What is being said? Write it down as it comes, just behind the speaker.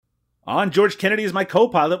On George Kennedy is my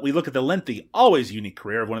co-pilot, we look at the lengthy, always unique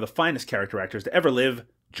career of one of the finest character actors to ever live,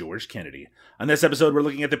 George Kennedy. On this episode, we're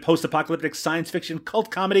looking at the post-apocalyptic science fiction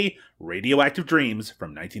cult comedy Radioactive Dreams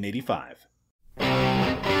from 1985.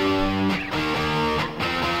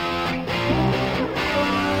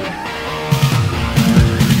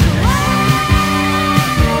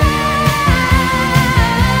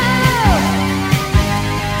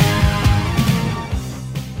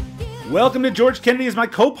 Welcome to George Kennedy is my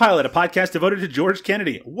co-pilot, a podcast devoted to George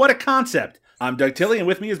Kennedy. What a concept! I'm Doug Tilley, and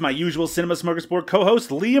with me is my usual Cinema Smorgasbord co-host,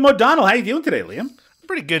 Liam O'Donnell. How you doing today, Liam?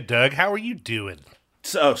 Pretty good, Doug. How are you doing?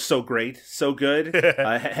 So great. So good.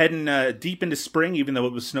 Heading deep into spring, even though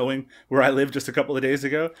it was snowing where I lived just a couple of days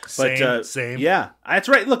ago. But, same. Yeah, that's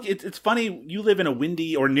right. Look, it's funny. You live in a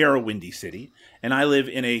windy or near a windy city, and I live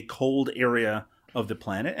in a cold area of the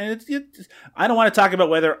planet. And I don't want to talk about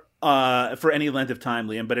weather for any length of time,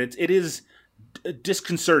 Liam, but it is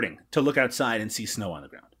disconcerting to look outside and see snow on the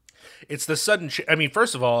ground. It's the sudden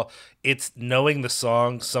first of all, it's knowing the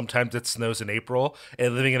song Sometimes It Snows in April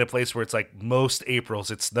and living in a place where it's like most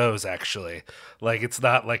Aprils it snows actually. Like it's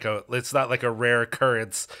not like a rare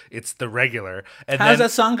occurrence, it's the regular. And how does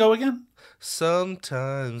that song go again?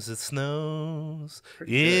 Sometimes it snows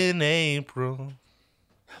in April.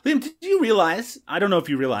 Liam, did you realize, I don't know if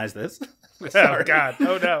you realize this. Oh God,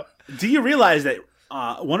 oh no. Do you realize that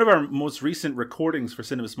one of our most recent recordings for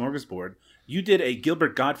Cinema Smorgasbord, you did a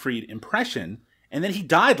Gilbert Gottfried impression, and then he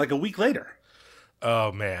died like a week later.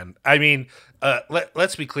 Oh, man. I mean,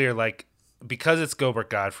 let's be clear, like, because it's Gilbert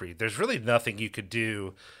Gottfried, there's really nothing you could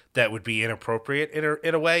do that would be inappropriate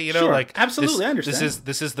in a way, you know? Sure, like absolutely, I understand.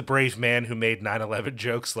 This is the brave man who made 9/11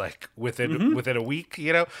 jokes, like, within a week,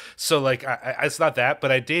 you know? So, like, it's not that,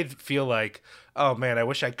 but I did feel like, oh man, I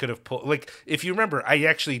wish I could have pulled. Like, if you remember, I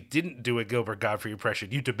actually didn't do a Gilbert Gottfried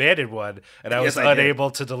impression. You demanded one, and I was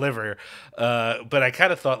unable to deliver. But I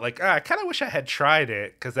kind of thought, like, I kind of wish I had tried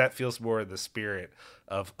it because that feels more in the spirit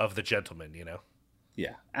of the gentleman, you know?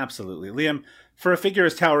 Yeah, absolutely. Liam, for a figure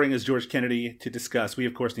as towering as George Kennedy to discuss, we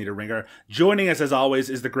of course need a ringer. Joining us, as always,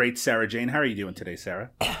 is the great Sarah Jane. How are you doing today, Sarah?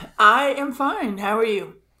 I am fine. How are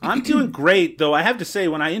you? I'm doing great, though I have to say,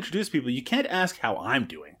 when I introduce people, you can't ask how I'm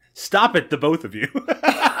doing. Stop it, the both of you.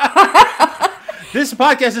 This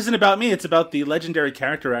podcast isn't about me. It's about the legendary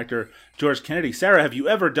character actor, George Kennedy. Sarah, have you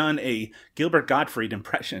ever done a Gilbert Gottfried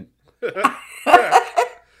impression?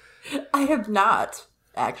 I have not,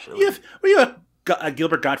 actually. Were you a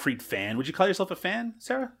Gilbert Gottfried fan? Would you call yourself a fan,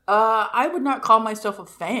 Sarah? I would not call myself a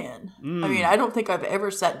fan. I mean, I don't think I've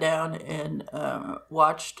ever sat down and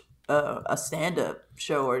watched a stand-up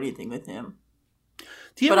show or anything with him.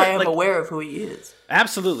 But I am aware of who he is.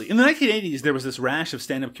 Absolutely. In the 1980s, there was this rash of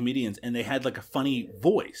stand-up comedians, and they had like a funny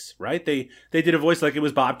voice, right? They did a voice like it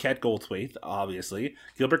was Bobcat Goldthwait, obviously,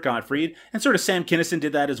 Gilbert Gottfried, and sort of Sam Kinison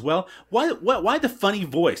did that as well. Why the funny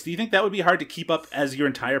voice? Do you think that would be hard to keep up as your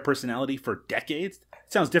entire personality for decades?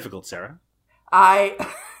 It sounds difficult, Sarah.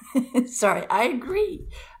 Sorry, I agree.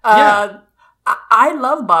 Yeah. I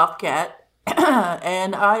love Bobcat.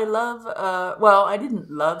 And I love, I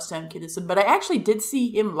didn't love Sam Kinison, but I actually did see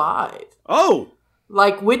him live. Oh!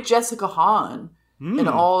 Like with Jessica Hahn and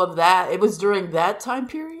all of that. It was during that time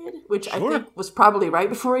period, which I think was probably right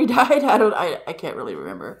before he died. I can't really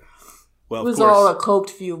remember. Well, it was all a coked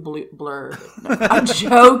few blur. No, I'm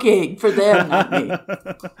joking for them, not me.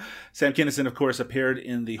 Sam Kinison, of course, appeared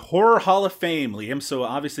in the Horror Hall of Fame, Liam, so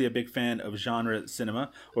obviously a big fan of genre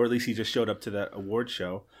cinema, or at least he just showed up to that award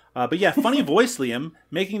show. But yeah, funny voice, Liam,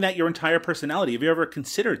 making that your entire personality. Have you ever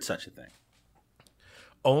considered such a thing?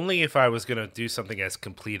 Only if I was going to do something as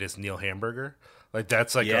complete as Neil Hamburger. Like,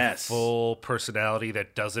 that's like a full personality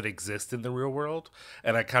that doesn't exist in the real world.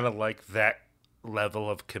 And I kind of like that level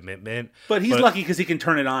of commitment. But he's lucky because he can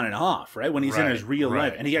turn it on and off, right? When he's in his real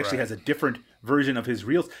life. And he actually has a different version of his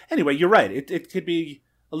reels. Anyway, you're right. It could be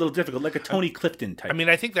a little difficult, like a Tony Clifton type. I mean,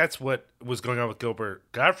 I think that's what was going on with Gilbert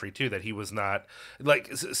Gottfried, too, that he was not...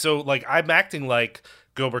 like. So, like, I'm acting like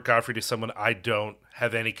Gilbert Gottfried is someone I don't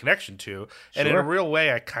have any connection to. And in a real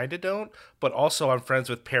way, I kind of don't. But also, I'm friends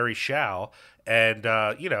with Perry Shao. And,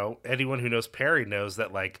 anyone who knows Perry knows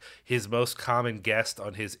that, like, his most common guest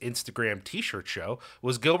on his Instagram t-shirt show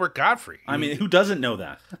was Gilbert Gottfried. I mean, who doesn't know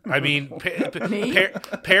that? I mean,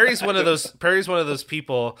 Perry's one of those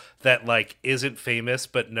people that, like, isn't famous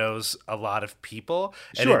but knows a lot of people.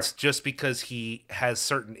 And it's just because he has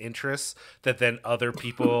certain interests that then other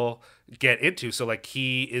people get into. So, like,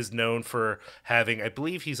 he is known for having, I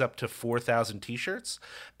believe he's up to 4,000 t-shirts.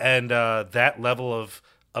 And that level of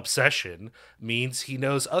obsession means he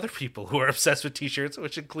knows other people who are obsessed with t-shirts,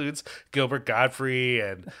 which includes Gilbert Gottfried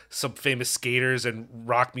and some famous skaters and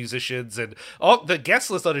rock musicians and all the guest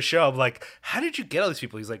list on his show. I'm like, how did you get all these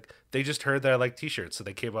people? He's like, they just heard that I like t-shirts, so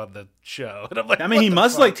they came on the show. And I'm like, I mean, he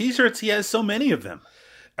must like t-shirts. He has so many of them.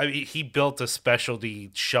 I mean, he built a specialty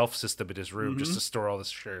shelf system in his room just to store all his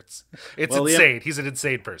shirts. It's insane. He's an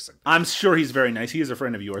insane person. I'm sure he's very nice. He is a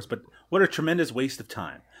friend of yours, but what a tremendous waste of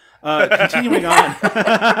time. Continuing on,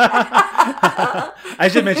 I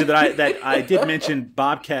should mention that I did mention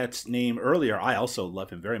Bobcat's name earlier. I also love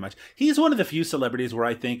him very much. He's one of the few celebrities where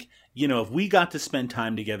I think, if we got to spend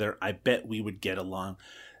time together, I bet we would get along.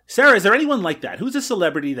 Sarah, is there anyone like that? Who's a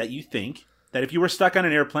celebrity that you think that if you were stuck on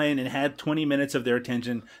an airplane and had 20 minutes of their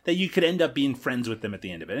attention, that you could end up being friends with them at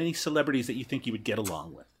the end of it? Any celebrities that you think you would get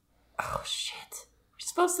along with? Oh, shit. You're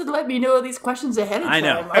supposed to let me know these questions ahead of time. I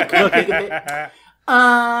know. I can't think of it.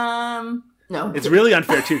 No. It's really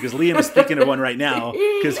unfair, too, because Liam is thinking of one right now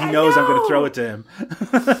because he knows I'm going to throw it to him.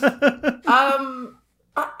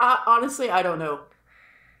 Honestly, I don't know.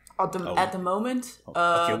 At the moment,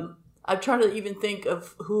 I'm trying to even think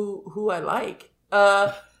of who I like.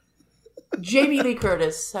 Jamie Lee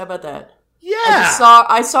Curtis. How about that? Yeah.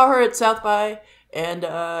 I saw her at South by, and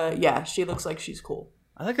she looks like she's cool.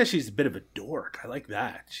 I like how she's a bit of a dork. I like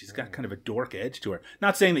that. She's got kind of a dork edge to her.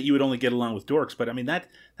 Not saying that you would only get along with dorks, but I mean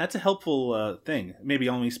that's a helpful thing. Maybe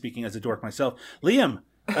only speaking as a dork myself. Liam,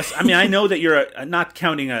 I mean, I know that you're not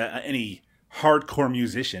counting any hardcore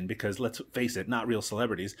musician because let's face it, not real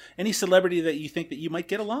celebrities. Any celebrity that you think that you might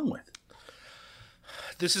get along with?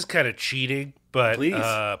 This is kind of cheating, but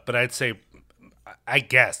I'd say, I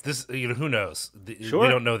guess this. Who knows? Sure. We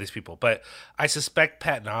don't know these people, but I suspect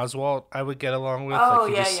Patton Oswalt I would get along with. Oh,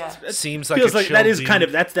 like, yeah. Seems like feels a like chill that is dude. kind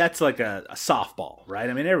of that's like a softball, right?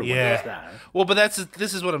 I mean, everyone does that. Well, but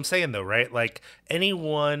this is what I'm saying though, right? Like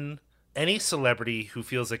any celebrity who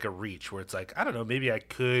feels like a reach, where it's like, I don't know, maybe I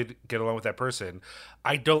could get along with that person.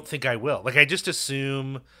 I don't think I will. Like, I just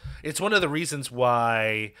assume it's one of the reasons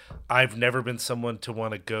why I've never been someone to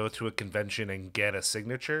want to go to a convention and get a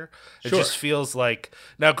signature. It just feels like,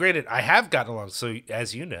 now granted, I have gotten along. So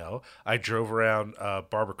as you know, I drove around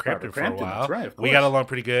Barbara Crampton for a while. That's right, of course. We got along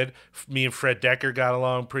pretty good. Me and Fred Decker got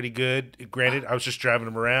along pretty good. Granted, I was just driving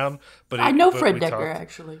him around. But I know Fred Decker,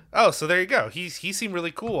 actually. Oh, so there you go. He seemed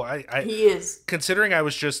really cool. He is. Considering I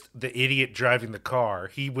was just the idiot driving the car,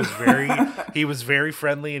 he was very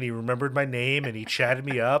friendly, and he remembered my name, and he chatted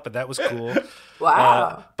me up, and that was cool.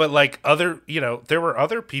 Wow. But like there were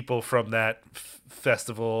other people from that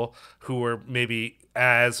festival who were maybe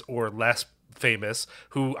as or less famous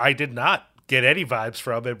who I did not get any vibes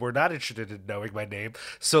from and were not interested in knowing my name.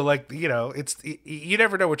 So like, it's you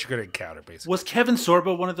never know what you're going to encounter, basically. Was Kevin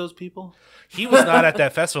Sorbo one of those people? He was not at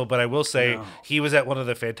that festival, but I will say he was at one of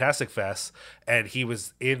the Fantastic Fests, and he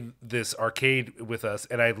was in this arcade with us,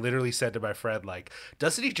 and I literally said to my friend, like,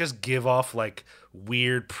 doesn't he just give off, like,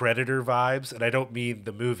 weird Predator vibes? And I don't mean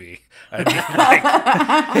the movie. I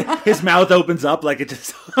mean, like... His mouth opens up like it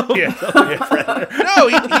just opens up like Predator. No,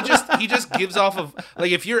 he just gives off of,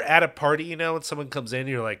 like, if you're at a party, and someone comes in, and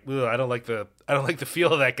you're like, I don't like the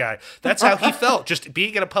feel of that guy. That's how he felt. Just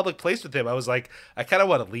being in a public place with him, I was like, I kind of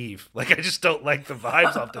want to leave. Like, I just don't like the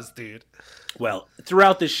vibes off this dude. Well,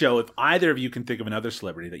 throughout this show, if either of you can think of another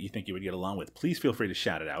celebrity that you think you would get along with, please feel free to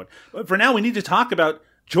shout it out. But for now, we need to talk about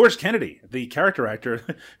George Kennedy, the character actor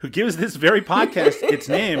who gives this very podcast its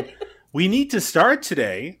name. We need to start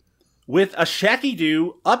today with a Shaggy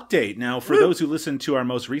Doo update. Now, for those who listened to our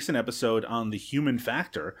most recent episode on the human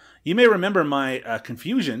factor, you may remember my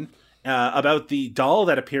confusion about the doll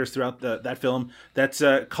that appears throughout that film that's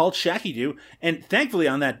called Shaggy Doo. And thankfully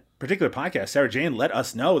on that particular podcast, Sarah Jane let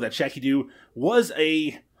us know that Shaggy Doo was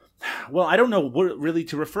I don't know what really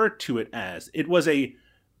to refer to it as. It was a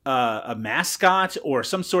mascot or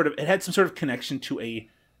it had some sort of connection to a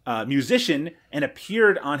musician and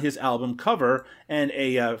appeared on his album cover. And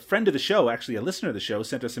a friend of the show, actually a listener of the show,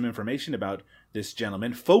 sent us some information about this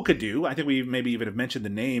gentleman, Focadoo. I think we maybe even have mentioned the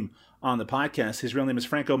name on the podcast. His real name is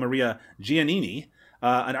Franco Maria Giannini.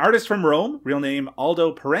 An artist from Rome, real name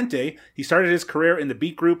Aldo Parente. He started his career in the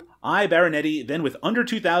beat group I Baronetti, then with Under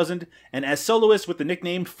 2000, and as soloist with the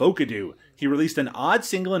nickname Focadoo. He released an odd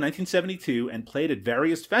single in 1972 and played at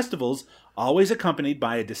various festivals, always accompanied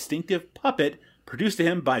by a distinctive puppet produced to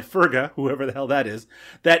him by Ferga, whoever the hell that is,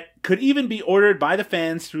 that could even be ordered by the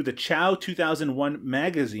fans through the Chow 2001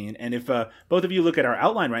 magazine. And if both of you look at our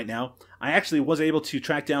outline right now, I actually was able to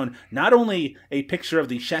track down not only a picture of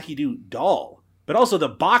the Shaggy Doo doll, but also the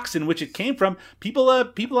box in which it came from. People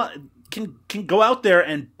can go out there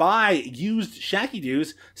and buy used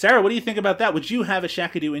Shacky-Doos. Sarah, what do you think about that? Would you have a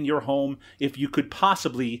Shacky-Doo in your home if you could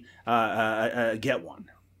possibly get one?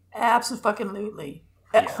 Absolutely.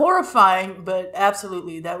 Yeah. Horrifying, but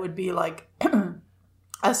absolutely. That would be like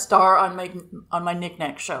a star on my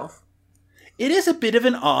knick-knack shelf. It is a bit of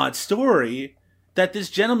an odd story that this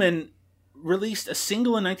gentleman released a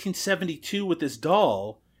single in 1972 with this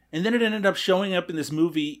doll, and then it ended up showing up in this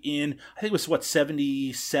movie in, I think it was,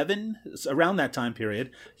 77? Around that time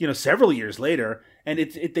period, several years later, and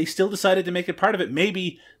they still decided to make it part of it.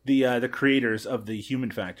 Maybe the creators of the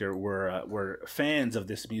Human Factor were fans of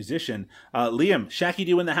this musician. Liam,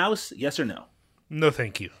 Shacky-Doo in the house, yes or no? No,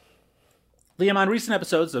 thank you. Liam, on recent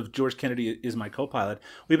episodes of George Kennedy is My Co-Pilot,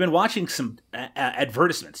 we've been watching some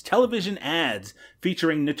advertisements, television ads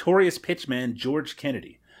featuring notorious pitchman George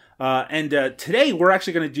Kennedy. And today we're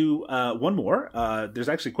actually going to do one more. There's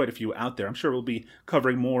actually quite a few out there. I'm sure we'll be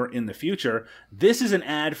covering more in the future. This is an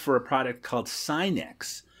ad for a product called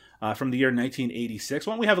Sinex from the year 1986.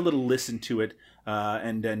 Why don't we have a little listen to it,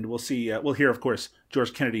 and then we'll see. We'll hear, of course,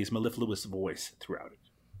 George Kennedy's mellifluous voice throughout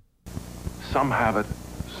it. Some have it,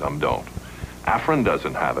 some don't. Afrin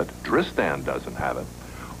doesn't have it. Dristan doesn't have it.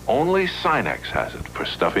 Only Sinex has it for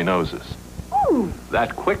stuffy noses. Ooh.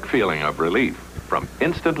 That quick feeling of relief from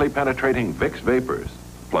instantly penetrating Vicks vapors,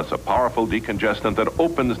 plus a powerful decongestant that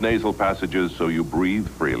opens nasal passages so you breathe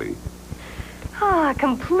freely. Ah,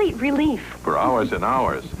 complete relief. For hours and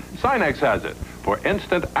hours. Sinex has it for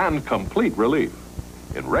instant and complete relief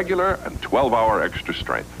in regular and 12-hour extra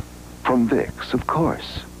strength. From Vicks, of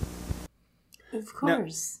course. Of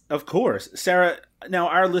course. Now, of course. Sarah, now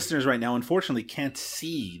our listeners right now unfortunately can't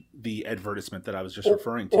see the advertisement that I was just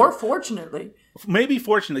referring to. Or fortunately. Maybe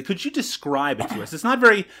fortunately. Could you describe it to us? It's not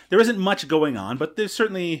there isn't much going on, but there's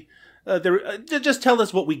certainly, just tell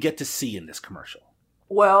us what we get to see in this commercial.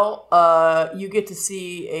 Well, you get to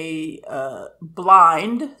see a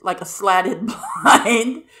blind, like a slatted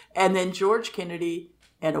blind, and then George Kennedy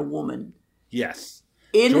and a woman. Yes.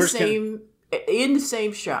 In the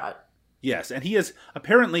same shot. Yes, and he has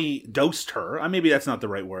apparently dosed her. Maybe that's not the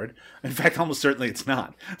right word. In fact, almost certainly it's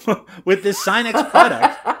not. With this Sinex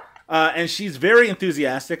product, and she's very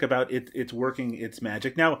enthusiastic about it's working its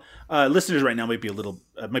magic. Now, listeners right now might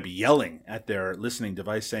be yelling at their listening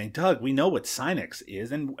device saying, Doug, we know what Sinex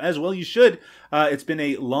is, and as well you should. It's been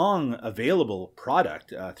a long available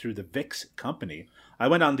product through the Vicks company. I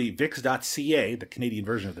went on the Vicks.ca, the Canadian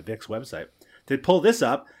version of the Vicks website, to pull this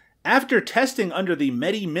up. After testing under the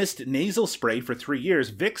MediMist nasal spray for 3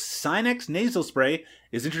 years, Vicks Sinex nasal spray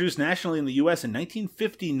is introduced nationally in the U.S. in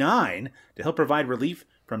 1959 to help provide relief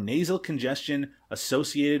from nasal congestion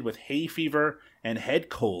associated with hay fever and head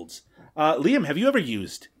colds. Liam, have you ever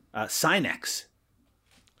used Sinex?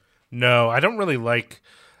 No, I don't really like...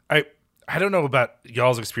 I don't know about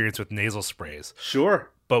y'all's experience with nasal sprays.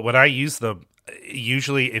 Sure. But when I use them,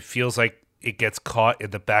 usually it feels like it gets caught in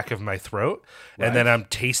the back of my throat, right. And then I'm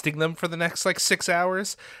tasting them for the next 6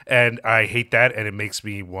 hours, and I hate that, and it makes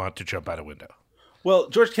me want to jump out a window. Well,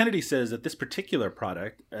 George Kennedy says that this particular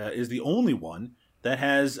product is the only one that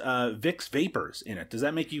has Vicks vapors in it. Does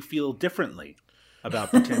that make you feel differently about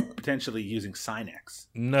potentially using Sinex?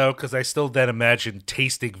 No, because I still then imagine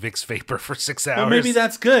tasting Vicks vapor for 6 hours. Well, maybe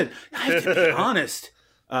that's good. I have to be honest,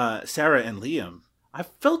 Sarah and Liam, I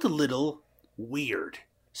felt a little weird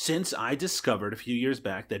since I discovered a few years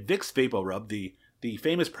back that Vicks VapoRub, the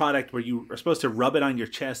famous product where you are supposed to rub it on your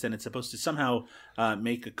chest and it's supposed to somehow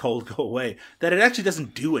make a cold go away, that it actually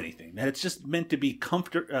doesn't do anything. That it's just meant to be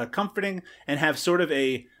comforting and have sort of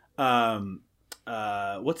a,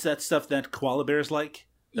 what's that stuff that koala bears like?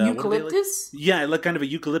 Eucalyptus? Yeah, like kind of a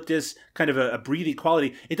eucalyptus, kind of a breathy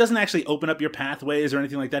quality. It doesn't actually open up your pathways or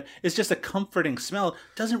anything like that. It's just a comforting smell.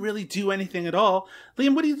 Doesn't really do anything at all.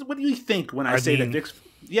 Liam, what do you think when I say that Vicks?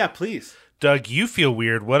 Yeah, please. Doug, you feel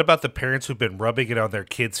weird. What about the parents who've been rubbing it on their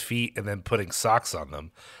kids' feet and then putting socks on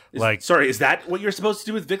them? Sorry, is that what you're supposed to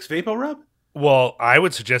do with Vicks VapoRub? Well, I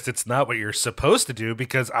would suggest it's not what you're supposed to do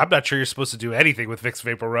because I'm not sure you're supposed to do anything with Vicks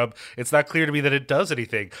VapoRub. It's not clear to me that it does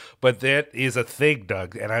anything, but that is a thing,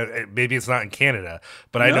 Doug. And maybe it's not in Canada,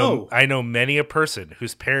 but no. I know many a person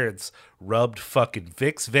whose parents rubbed fucking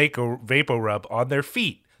Vicks VapoRub on their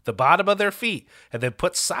feet, the bottom of their feet, and then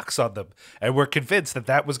put socks on them, and were convinced that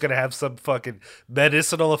that was going to have some fucking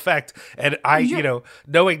medicinal effect. And I,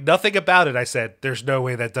 knowing nothing about it, I said, "There's no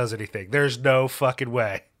way that does anything. There's no fucking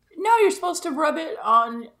way." No, you're supposed to rub it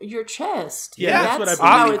on your chest. Yeah, that's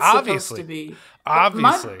how it's supposed to be.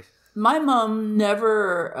 Obviously. My mom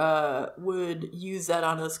never would use that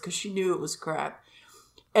on us because she knew it was crap.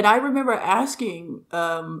 And I remember asking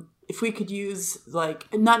if we could use like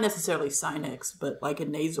not necessarily Sinex, but like a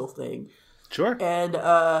nasal thing. Sure.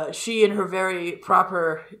 And she, in her very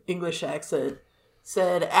proper English accent,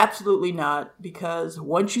 said absolutely not, because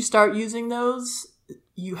once you start using those,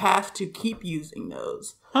 you have to keep using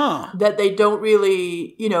those. That they don't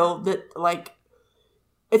really, that like,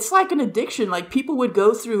 it's like an addiction. Like people would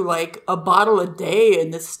go through like a bottle a day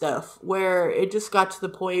in this stuff, where it just got to the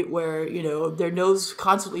point where, their nose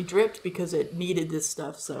constantly dripped because it needed this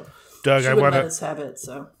stuff. So Doug, she wouldn't let us have it.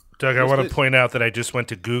 So Doug, I want to point out that I just went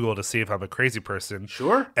to Google to see if I'm a crazy person.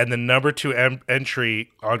 Sure. And the number 2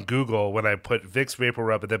 entry on Google when I put Vicks Vapor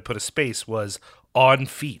Rub and then put a space was on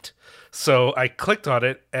feet. So I clicked on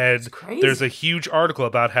it, and there's a huge article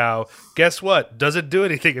about how, guess what, doesn't do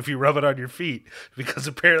anything if you rub it on your feet, because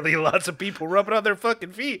apparently lots of people rub it on their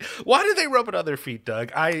fucking feet. Why do they rub it on their feet,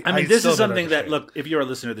 Doug? I mean, this is something that, look, if you're a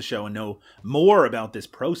listener to the show and know more about this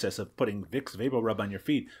process of putting Vicks Vapor Rub on your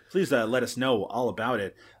feet, please let us know all about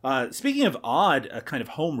it. Speaking of odd kind of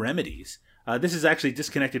home remedies, this is actually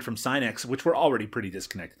disconnected from Sinex, which we're already pretty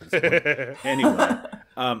disconnected at this point. Anyway,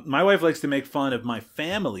 my wife likes to make fun of my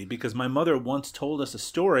family because my mother once told us a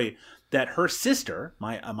story that her sister,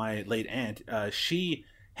 my late aunt, she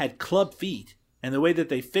had club feet, and the way that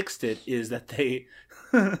they fixed it is that they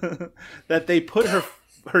that they put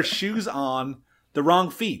her shoes on the wrong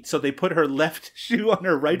feet. So they put her left shoe on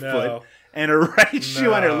her right foot and her right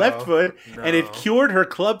shoe on her left foot, and it cured her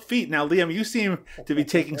club feet. Now, Liam, you seem to be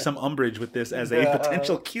taking some umbrage with this as a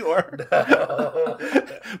potential cure.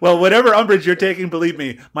 Well, whatever umbrage you're taking, believe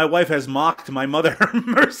me, my wife has mocked my mother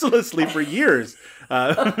mercilessly for years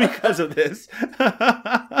because of this.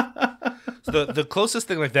 The closest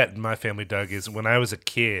thing like that in my family, Doug, is when I was a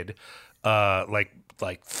kid, like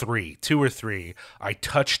 2 or 3, I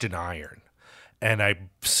touched an iron. And I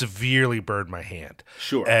severely burned my hand.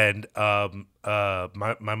 Sure. And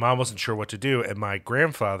my mom wasn't sure what to do. And my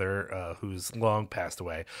grandfather, who's long passed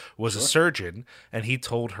away, was a surgeon. And he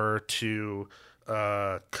told her to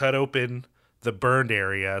cut open the burned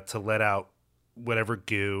area to let out whatever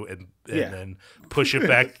goo and then push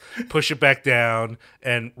it back down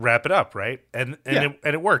and wrap it up, right? And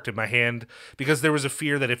it worked in my hand, because there was a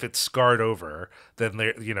fear that if it's scarred over, then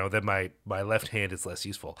then my left hand is less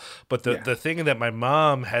useful. But the thing that my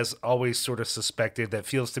mom has always sort of suspected, that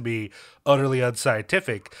feels to me utterly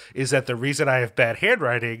unscientific, is that the reason I have bad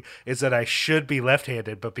handwriting is that I should be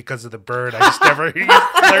left-handed, but because of the burn, I just never learned to use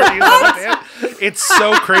the left hand. It's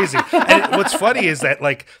so crazy. And what's funny is that,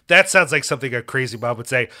 like, that sounds like something a crazy mom would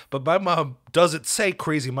say, but my mom doesn't say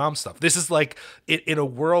crazy mom stuff. This is like, in a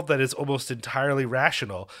world that is almost entirely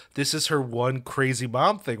rational, this is her one crazy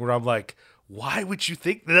mom thing where I'm like, why would you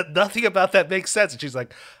think that? Nothing about that makes sense. And she's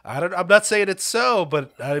like, I'm not saying it's so,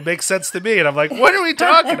 but it makes sense to me. And I'm like, what are we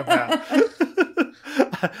talking about?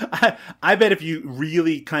 I bet if you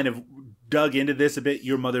really kind of dug into this a bit,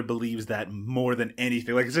 your mother believes that more than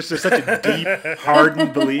anything. Like, it's just such a deep,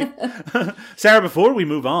 hardened belief. Sarah, before we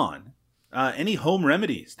move on, any home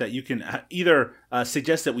remedies that you can either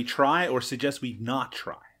suggest that we try or suggest we not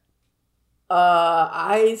try?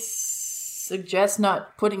 I suggest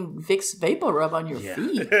not putting Vicks Vapor Rub on your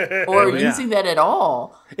feet or using that at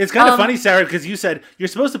all. It's kind of funny, Sarah, because you said you're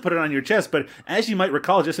supposed to put it on your chest, but as you might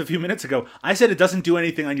recall just a few minutes ago, I said it doesn't do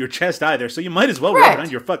anything on your chest either, so you might as well rub it on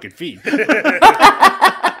your fucking feet.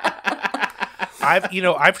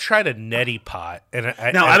 I've tried a neti pot, and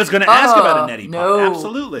I was going to ask about a neti pot.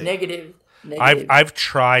 Absolutely, negative. I've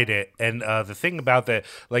tried it, and the thing about that,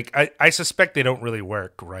 like, I suspect they don't really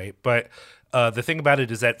work, right? But the thing about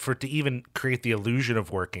it is that for it to even create the illusion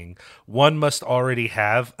of working, one must already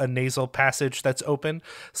have a nasal passage that's open.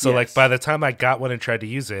 So, like, by the time I got one and tried to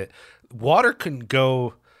use it, water couldn't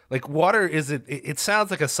go. Like, water isn't. It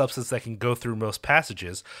sounds like a substance that can go through most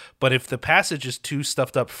passages, but if the passage is too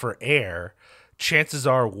stuffed up for air, chances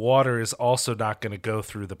are water is also not going to go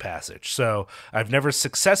through the passage. So I've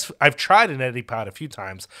tried an neti pot a few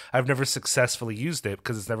times. I've never successfully used it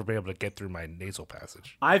because it's never been able to get through my nasal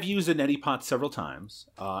passage. I've used a neti pot several times,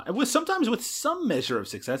 and sometimes with some measure of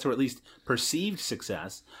success, or at least perceived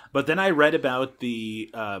success. But then I read about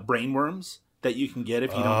the brain worms that you can get if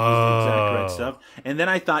you don't use the exact right stuff. And then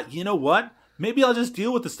I thought, you know what? Maybe I'll just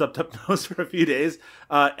deal with the stuffed up nose for a few days,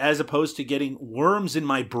 as opposed to getting worms in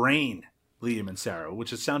my brain, Liam and Sarah, which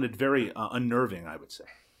has sounded very unnerving, I would say.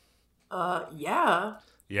 Yeah.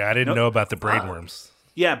 Yeah, I didn't know about the brain worms.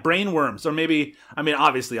 Yeah, brain worms. Or maybe, I mean,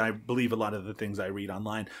 obviously, I believe a lot of the things I read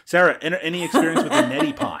online. Sarah, any experience with a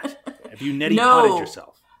neti pot? Have you neti potted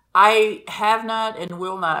yourself? I have not and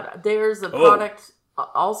will not. There's a product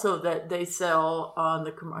also that they sell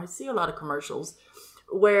on I see a lot of commercials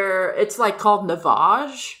where it's like called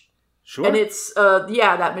Navage. Sure. And it's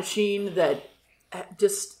that machine that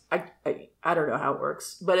just I don't know how it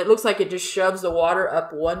works, but it looks like it just shoves the water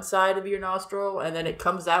up one side of your nostril and then it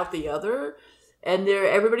comes out the other. And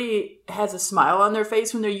everybody has a smile on their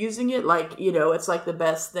face when they're using it, like, you know, it's like the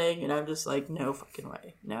best thing. And I'm just like, no fucking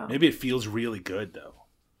way, no. Maybe it feels really good though,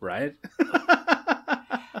 right?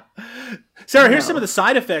 Sarah, here's some of the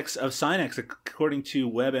side effects of Sinex according to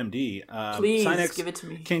WebMD. Please, Sinex give it to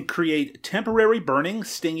me. Can create temporary burning,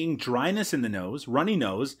 stinging, dryness in the nose, runny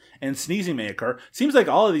nose, and sneezing may occur. Seems like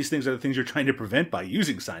all of these things are the things you're trying to prevent by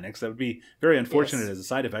using Sinex. That would be very unfortunate as a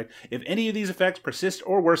side effect. If any of these effects persist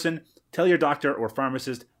or worsen, tell your doctor or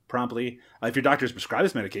pharmacist promptly. If your doctor has prescribed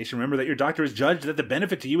this medication, remember that your doctor has judged that the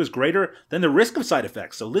benefit to you is greater than the risk of side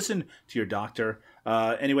effects. So listen to your doctor.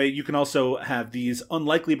 Anyway, you can also have these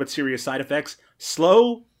unlikely but serious side effects: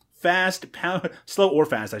 slow or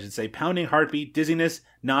fast, I should say, pounding heartbeat, dizziness,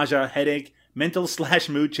 nausea, headache,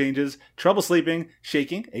 mental/mood changes, trouble sleeping,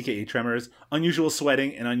 shaking, aka tremors, unusual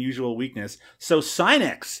sweating, and unusual weakness. So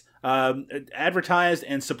Sinex, advertised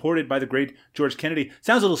and supported by the great George Kennedy,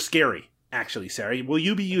 sounds a little scary. Actually, Sarah, will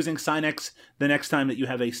you be using Sinex the next time that you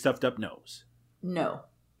have a stuffed up nose? No.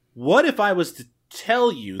 What if I was to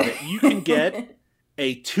tell you that you can get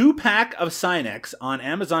a 2-pack of Sinex on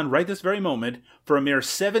Amazon right this very moment for a mere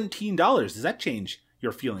 $17? Does that change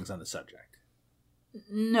your feelings on the subject?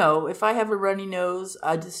 No. If I have a runny nose,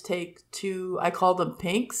 I just take 2, I call them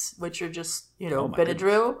pinks, which are just, Benadryl.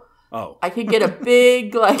 Goodness. Oh. I can get a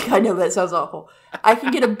big, I know that sounds awful. I can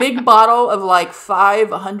get a big bottle of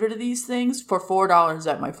 500 of these things for $4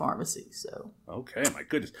 at my pharmacy. So. Okay, my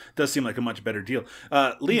goodness. Does seem like a much better deal.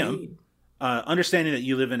 Liam, understanding that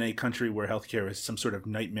you live in a country where healthcare is some sort of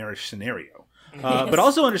nightmarish scenario, Yes. But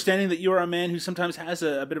also understanding that you are a man who sometimes has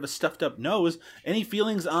a bit of a stuffed up nose, any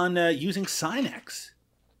feelings on using Sinex?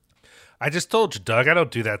 I just told you, Doug. I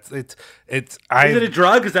don't do that. Is it a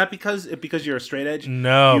drug? Is that because you're a straight edge?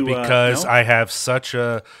 No, because I have such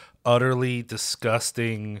a utterly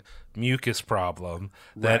disgusting mucus problem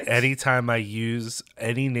that anytime I use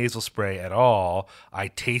any nasal spray at all, I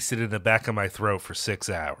taste it in the back of my throat for 6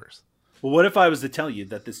 hours. Well, what if I was to tell you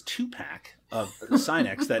that this 2-pack of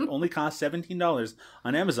Sinex that only costs $17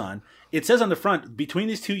 on Amazon, it says on the front, between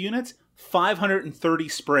these 2 units, 530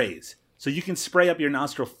 sprays. So you can spray up your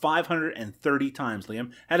nostril 530 times,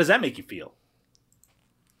 Liam. How does that make you feel?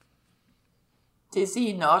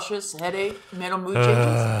 Dizzy, nauseous, headache, mental mood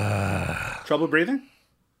changes. Trouble breathing?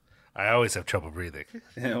 I always have trouble breathing.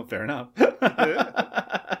 Yeah, fair enough.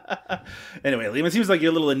 Anyway, Liam, it seems like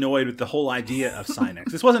you're a little annoyed with the whole idea of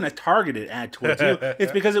Sinex. This wasn't a targeted ad towards you.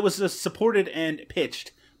 It's because it was supported and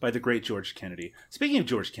pitched by the great George Kennedy. Speaking of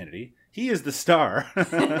George Kennedy, he is the star.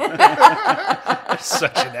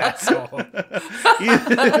 Such an asshole.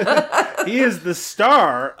 He is the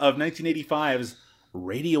star of 1985's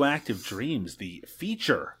Radioactive Dreams, the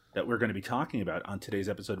feature that we're going to be talking about on today's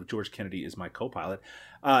episode of George Kennedy is My Co-Pilot.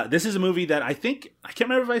 This is a movie that I can't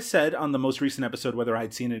remember if I said on the most recent episode whether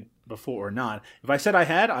I'd seen it before or not. If I said I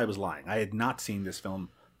had, I was lying. I had not seen this film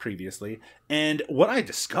previously. And what I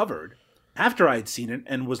discovered after I had seen it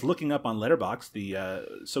and was looking up on Letterboxd,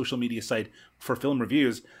 the social media site for film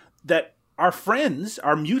reviews, that our friends,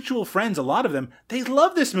 our mutual friends, a lot of them, they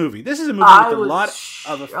love this movie. This is a movie with a lot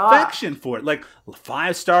of affection for it.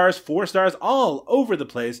 5 stars, 4 stars, all over the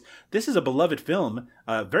place. This is a beloved film,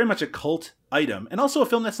 very much a cult item, and also a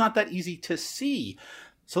film that's not that easy to see.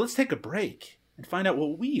 So let's take a break and find out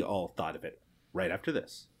what we all thought of it right after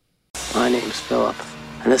this. My name's Philip,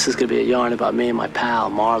 and this is going to be a yarn about me and my pal,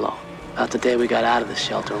 Marlo, about the day we got out of the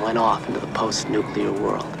shelter and went off into the post-nuclear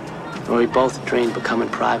world, where we both dreamed becoming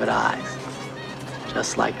private eyes.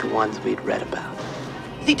 Just like the ones we'd read about.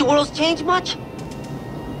 You think the world's changed much?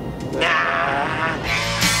 Nah.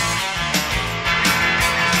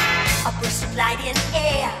 A burst of light in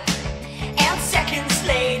air, and seconds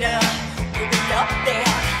later, we'll be up there.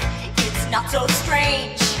 It's not so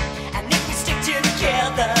strange, and if we stick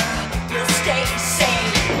together, we'll stay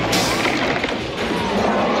sane.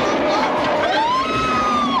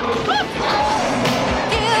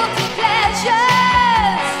 Guilty pleasure.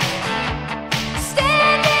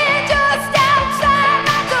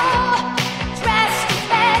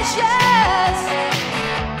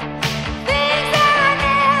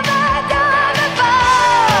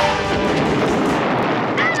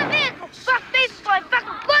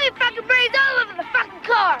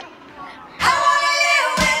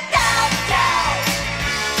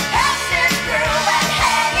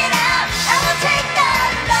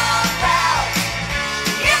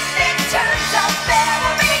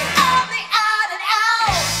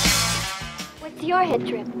 Your hit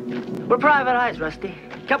trip. We're private eyes, Rusty.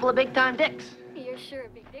 couple of big-time dicks. You're sure a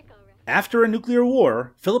big dick, all right. After a nuclear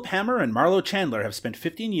war, Philip Hammer and Marlo Chandler have spent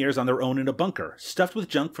 15 years on their own in a bunker, stuffed with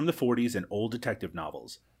junk from the 40s and old detective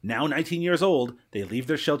novels. Now 19 years old, they leave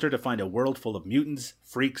their shelter to find a world full of mutants,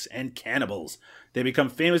 freaks, and cannibals. They become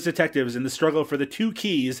famous detectives in the struggle for the two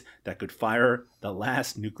keys that could fire the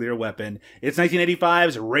last nuclear weapon. It's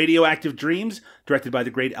 1985's Radioactive Dreams, directed by the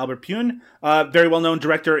great Albert Pyun, very well-known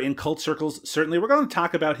director in cult circles, certainly. We're going to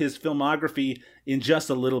talk about his filmography in just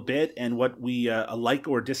a little bit and what we like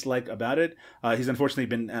or dislike about it. He's unfortunately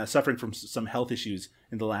been suffering from some health issues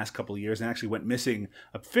in the last couple of years and actually went missing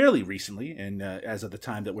fairly recently, and as of the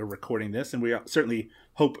time that we're recording this. And we certainly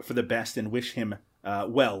hope for the best and wish him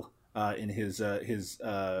well in his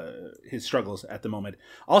struggles at the moment.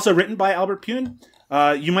 Also written by Albert Pyun.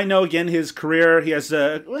 You might know again his career. He has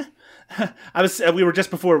we were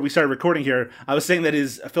just before we started recording here. I was saying that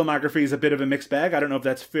his filmography is a bit of a mixed bag. I don't know if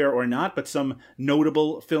that's fair or not, but some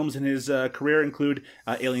notable films in his career include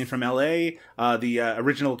Alien from L.A., the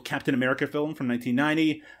original Captain America film from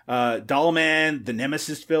 1990, Dollman, the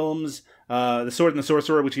Nemesis films, The Sword and the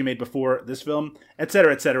Sorcerer, which he made before this film,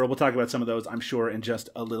 etc., etc. We'll talk about some of those, I'm sure, in just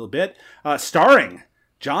a little bit. Starring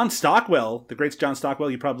John Stockwell, the great John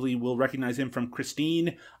Stockwell. You probably will recognize him from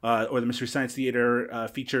Christine or the Mystery Science Theater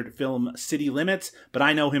featured film City Limits, but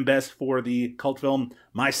I know him best for the cult film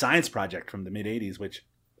My Science Project from the mid-'80s, which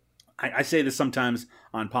I say this sometimes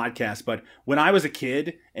on podcasts, but when I was a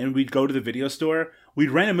kid and we'd go to the video store,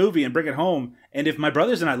 we'd rent a movie and bring it home, and if my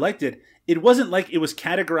brothers and I liked it, it wasn't like it was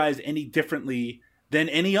categorized any differently than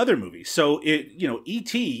any other movie. So,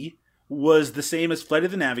 E.T. was the same as Flight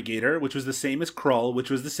of the Navigator, which was the same as Krull,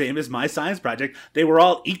 which was the same as My Science Project. They were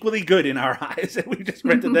all equally good in our eyes, and we just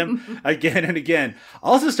rented them again and again.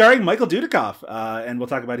 Also starring Michael Dudikoff, and we'll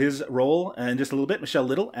talk about his role in just a little bit. Michelle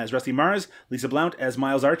Little as Rusty Mars, Lisa Blount as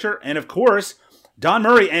Miles Archer, and of course, Don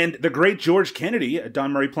Murray and the great George Kennedy.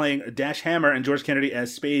 Don Murray playing Dash Hammer and George Kennedy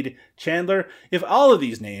as Spade Chandler. If all of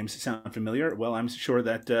these names sound familiar, well, I'm sure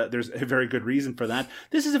that there's a very good reason for that.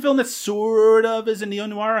 This is a film that sort of is a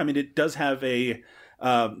neo-noir. I mean, it does have a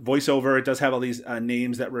voiceover. It does have all these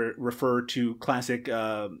names that refer to classic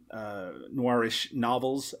noirish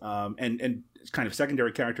novels and kind of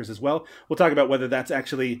secondary characters as well. We'll talk about whether that's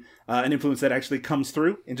actually an influence that actually comes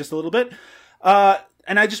through in just a little bit.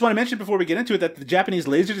 And I just want to mention before we get into it that the Japanese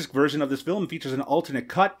Laserdisc version of this film features an alternate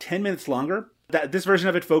cut, 10 minutes longer. This version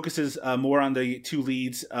of it focuses more on the two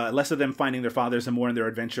leads, less of them finding their fathers and more on their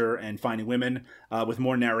adventure and finding women, with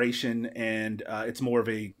more narration, and it's more of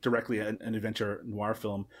directly an adventure noir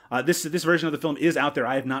film. This version of the film is out there.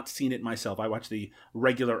 I have not seen it myself. I watched the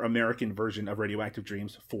regular American version of Radioactive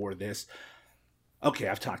Dreams for this. Okay,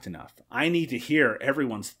 I've talked enough. I need to hear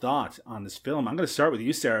everyone's thoughts on this film. I'm going to start with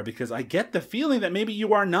you, Sarah, because I get the feeling that maybe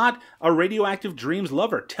you are not a Radioactive Dreams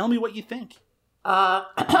lover. Tell me what you think.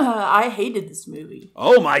 I hated this movie.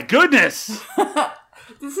 Oh my goodness!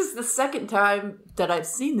 This is the second time that I've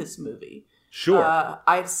seen this movie. Sure.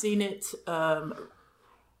 I've seen it, I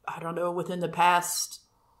don't know, within the past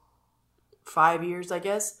 5 years, I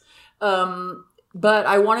guess. But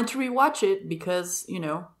I wanted to rewatch it because,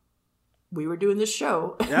 we were doing this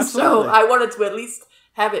show. So I wanted to at least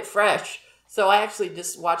have it fresh. So I actually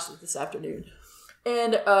just watched it this afternoon.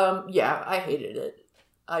 And I hated it.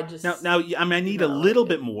 I need a little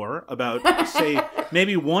bit more about, say,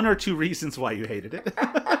 maybe one or two reasons why you hated it.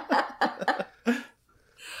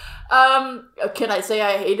 Can I say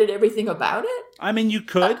I hated everything about it? I mean, you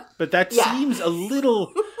could, but that seems a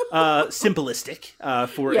little simplistic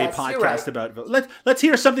for a podcast about. Let's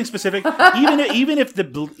hear something specific. even if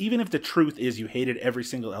the truth is you hated every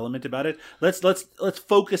single element about it, let's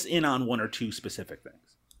focus in on one or two specific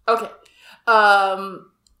things. Okay.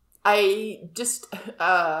 I just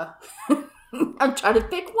I'm trying to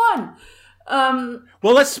pick one.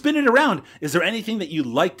 Well, let's spin it around. Is there anything that you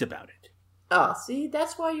liked about it? Oh, see,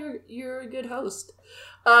 that's why you're a good host.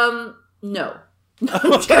 No.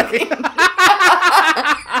 I'm joking.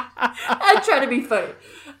 I try to be funny.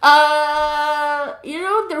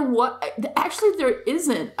 There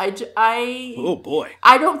isn't. Oh boy.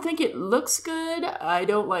 I don't think it looks good. I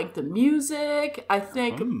don't like the music. I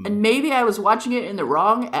think, and maybe I was watching it in the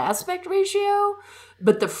wrong aspect ratio,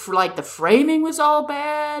 but the framing was all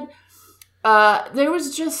bad. There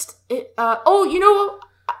was just it.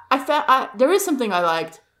 There is something I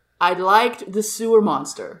liked. I liked the sewer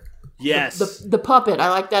monster. Yes. The puppet. I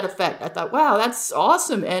like that effect. I thought, wow, that's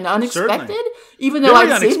awesome and unexpected. Certainly. Even though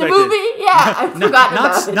I've seen the movie. Yeah, I've forgotten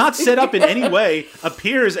about it. Not set up in any way,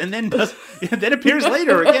 appears and then appears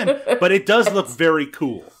later again. But it does look very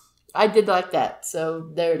cool. I did like that. So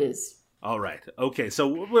there it is. All right. Okay. So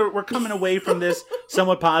we're coming away from this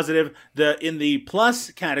somewhat positive. In the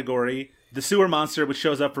plus category, the sewer monster, which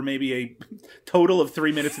shows up for maybe a total of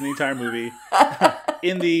 3 minutes in the entire movie.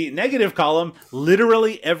 In the negative column,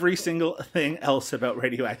 literally every single thing else about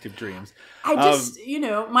Radioactive Dreams. I just,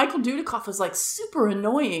 Michael Dudikoff was like super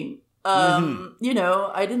annoying. I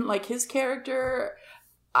didn't like his character.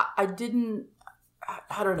 I didn't.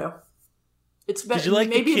 I don't know. It's better.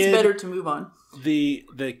 Maybe it's better to move on.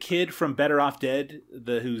 The kid from Better Off Dead,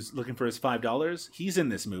 who's looking for his $5. He's in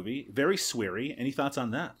this movie. Very sweary. Any thoughts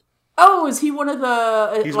on that? Oh, is he one of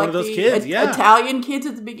the? He's one of those kids. Yeah, Italian kids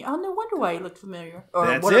at the beginning. Oh, no wonder why he looked familiar. Or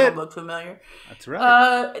That's one it. of them looked familiar. That's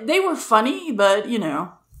right. They were funny, but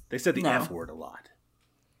they said the F word a lot.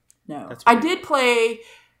 No, I did play.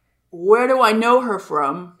 Where do I know her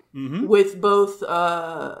from? Mm-hmm. With both.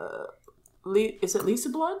 Is it Lisa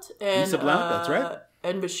Blunt? And, Lisa Blunt, that's right.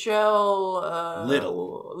 And Michelle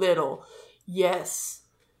Little. Yes.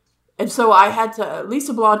 And so I had to...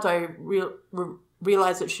 Lisa Blunt, I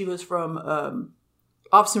realized that she was from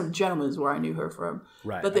Officer and Gentleman is where I knew her from.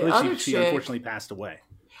 Right. But the other she chick... unfortunately passed away.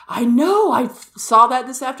 I know. I saw that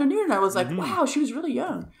this afternoon and I was like, wow, she was really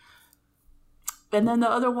young. And then the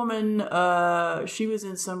other woman, she was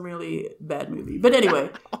in some really bad movie. But anyway.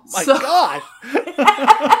 Oh my God.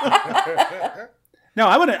 No,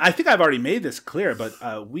 I think I've already made this clear, but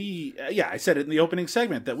I said it in the opening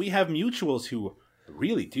segment that we have mutuals who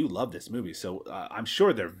really do love this movie. So I'm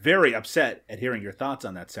sure they're very upset at hearing your thoughts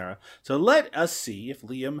on that, Sarah. So let us see if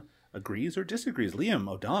Liam agrees or disagrees. Liam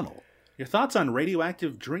O'Donnell, your thoughts on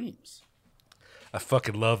Radioactive Dreams? I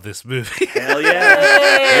fucking love this movie. Hell yeah.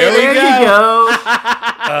 There we go.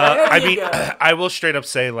 I will straight up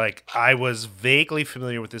say, like, I was vaguely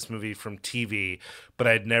familiar with this movie from TV, but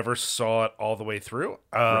I'd never saw it all the way through.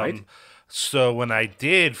 Right. So when I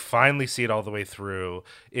did finally see it all the way through,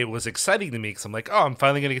 it was exciting to me because I'm like, oh, I'm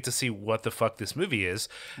finally going to get to see what the fuck this movie is.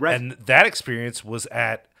 Right. And that experience was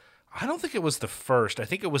at... I don't think it was the first. I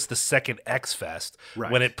think it was the second X-Fest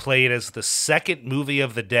when it played as the second movie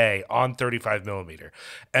of the day on 35mm.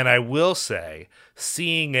 And I will say,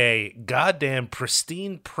 seeing a goddamn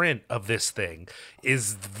pristine print of this thing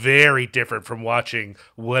is very different from watching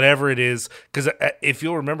whatever it is. Because if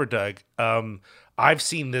you'll remember, Doug, I've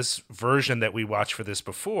seen this version that we watched for this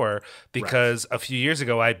before because a few years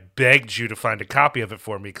ago I begged you to find a copy of it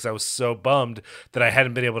for me because I was so bummed that I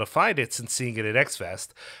hadn't been able to find it since seeing it at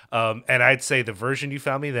X-Fest. And I'd say the version you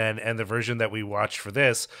found me then and the version that we watched for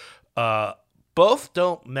this, both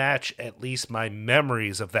don't match at least my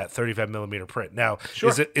memories of that 35mm print. Now,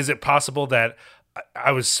 is it possible that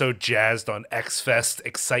I was so jazzed on X-Fest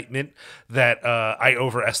excitement that I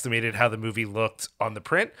overestimated how the movie looked on the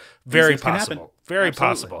print? Very possible. Very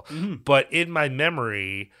possible. Mm-hmm. But in my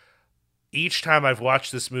memory, each time I've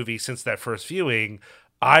watched this movie since that first viewing,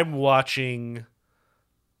 I'm watching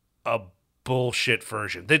a bullshit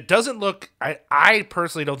version that doesn't look... I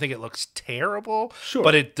personally don't think it looks terrible,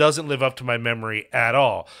 but it doesn't live up to my memory at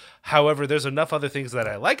all. However, there's enough other things that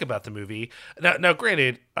I like about the movie. Now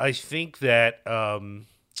granted, I think that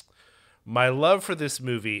my love for this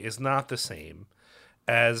movie is not the same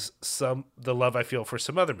as the love I feel for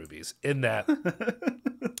some other movies, in that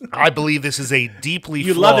I believe this is a deeply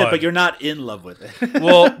You flawed... love it, but you're not in love with it.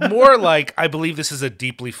 Well, more like I believe this is a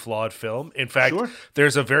deeply flawed film. In fact,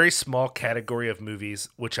 there's a very small category of movies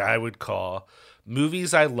which I would call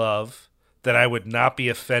movies I love that I would not be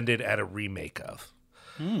offended at a remake of.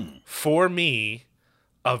 For me,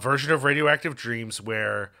 a version of Radioactive Dreams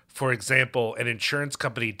where, for example, an insurance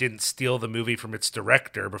company didn't steal the movie from its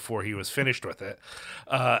director before he was finished with it,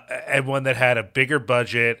 and one that had a bigger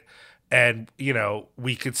budget, and,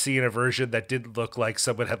 we could see in a version that didn't look like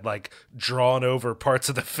someone had, drawn over parts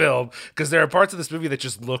of the film, because there are parts of this movie that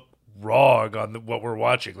just look wrong on what we're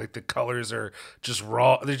watching. Like, the colors are just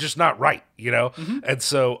raw. They're just not right, Mm-hmm. And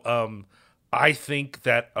so... I think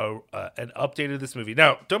that an update of this movie...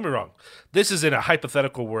 Now, don't be wrong. This is in a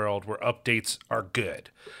hypothetical world where updates are good.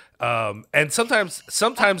 And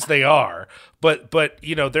sometimes they are. But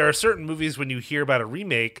there are certain movies when you hear about a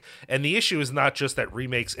remake, and the issue is not just that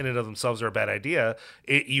remakes in and of themselves are a bad idea.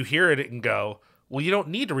 You hear it and go, well, you don't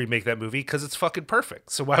need to remake that movie because it's fucking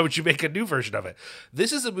perfect. So why would you make a new version of it?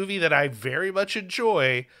 This is a movie that I very much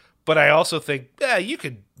enjoy, but I also think, you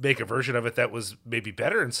could make a version of it that was maybe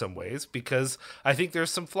better in some ways, because I think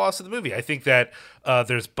there's some flaws to the movie. I think that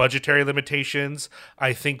there's budgetary limitations.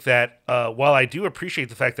 I think that while I do appreciate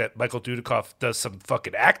the fact that Michael Dudikoff does some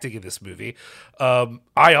fucking acting in this movie,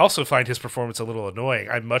 I also find his performance a little annoying.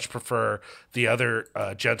 I much prefer the other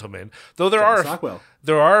gentleman, though there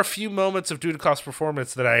are a few moments of Dudikoff's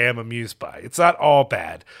performance that I am amused by. It's not all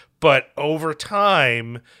bad. but over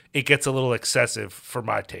time, it gets a little excessive for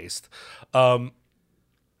my taste.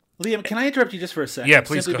 Liam, can I interrupt you just for a second? Yeah,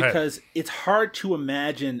 please. Simply go ahead. because it's hard to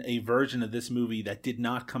imagine a version of this movie that did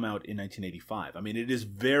not come out in 1985. I mean, it is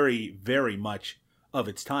very, very much of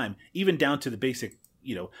its time, even down to the basic,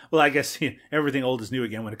 well, I guess everything old is new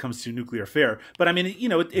again when it comes to nuclear affair. But I mean,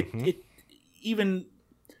 it even,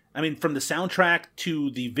 I mean, from the soundtrack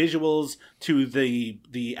to the visuals to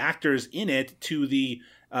the actors in it to the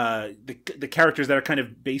characters that are kind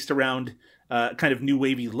of based around kind of new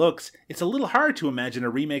wavy looks, it's a little hard to imagine a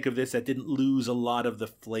remake of this that didn't lose a lot of the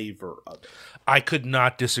flavor of it. I could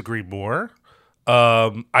not disagree more.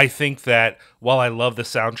 I think that while I love the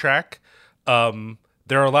soundtrack,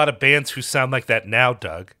 there are a lot of bands who sound like that now,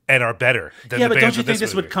 Doug, and are better than the bands. Yeah, but don't you think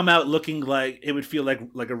this would come out looking like it would feel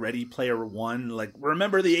like a Ready Player One, like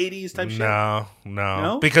remember the '80s type shit?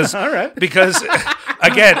 No, because all right. because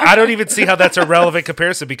again, I don't even see how that's a relevant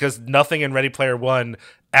comparison because nothing in Ready Player One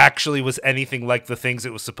actually was anything like the things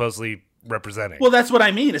it was supposedly representing. Well, that's what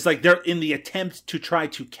I mean. It's like they're in the attempt to try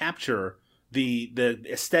to capture the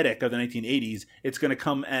aesthetic of the 1980s, it's going to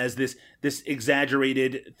come as this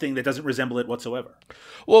exaggerated thing that doesn't resemble it whatsoever.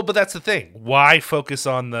 Well, but that's the thing. Why focus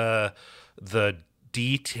on the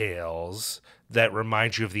details that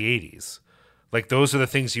remind you of the 80s? Like, those are the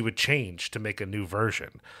things you would change to make a new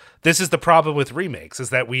version. This is the problem with remakes, is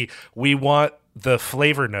that we want the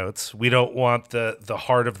flavor notes. We don't want the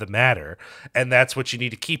heart of the matter. And that's what you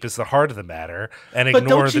need to keep is the heart of the matter and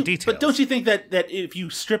ignore the details. But don't you think that if you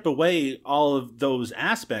strip away all of those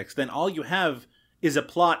aspects, then all you have is a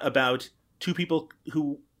plot about two people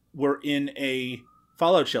who were in a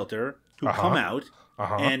fallout shelter who come out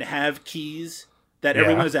and have keys that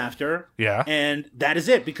everyone is after. Yeah. And that is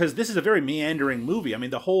it, because this is a very meandering movie. I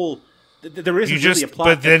mean, the whole... There isn't really a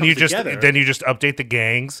plot that comes together. Then you just update the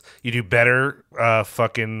gangs. You do better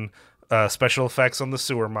special effects on the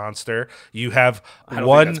sewer monster. You have I don't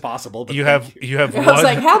think that's possible. But you have one. I was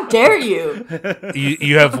like, how dare you?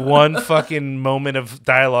 You have one fucking moment of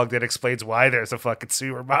dialogue that explains why there's a fucking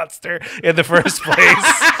sewer monster in the first place.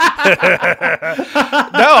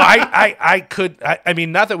 No, I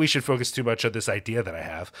mean, not that we should focus too much on this idea that I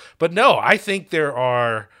have, but no, I think there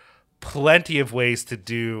are plenty of ways to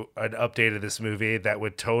do an update of this movie that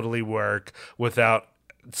would totally work without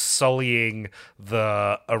sullying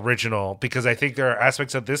the original, because I think there are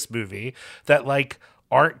aspects of this movie that like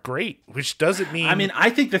aren't great, which doesn't mean... I mean, I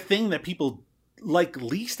think the thing that people like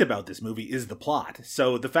least about this movie is the plot.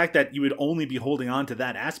 So the fact that you would only be holding on to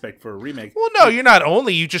that aspect for a remake... Well, no, you're not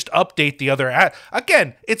only. You just update the other...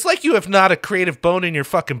 Again, it's like you have not a creative bone in your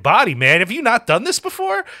fucking body, man. Have you not done this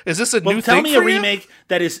before? Is this a new thing for you? Tell me a remake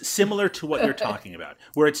that is similar to what you're talking about,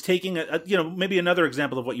 where it's taking maybe another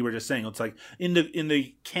example of what you were just saying. It's like in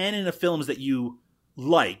the canon of films that you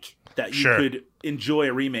like, that you could enjoy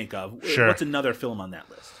a remake of. Sure. What's another film on that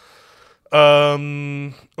list? I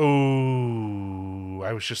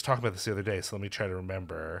was just talking about this the other day, so let me try to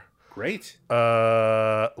remember. Great.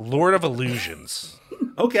 Lord of Illusions.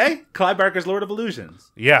 Okay, Clive Barker's Lord of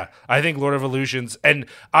Illusions. Yeah, I think Lord of Illusions, and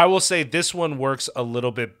I will say this one works a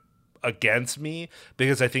little bit against me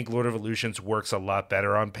because I think Lord of Illusions works a lot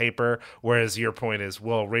better on paper, whereas your point is,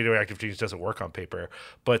 well, Radioactive Dreams doesn't work on paper.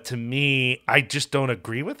 But to me, I just don't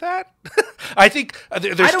agree with that. I think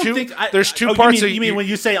there's two parts. You mean when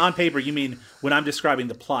you say on paper, you mean when I'm describing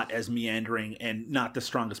the plot as meandering and not the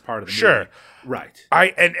strongest part of the movie? Sure. Right.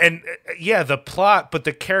 The plot, but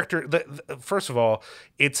the character. First of all,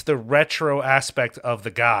 it's the retro aspect of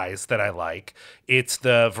the guys that I like. It's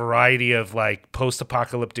the variety of like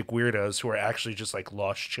post-apocalyptic weirdos who are actually just like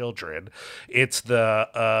lost children. It's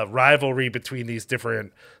the rivalry between these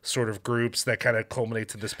different sort of groups that kind of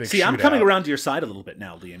culminates in this big. See, I'm coming around to your side a little bit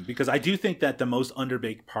now, Liam, because I do think that the most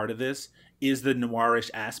underbaked part of this is the noirish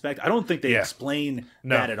aspect. I don't think they explain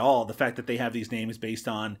that at all. The fact that they have these names based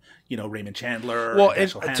on, Raymond Chandler. Well,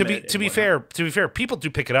 and to be fair, people do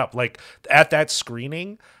pick it up. Like at that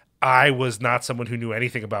screening, I was not someone who knew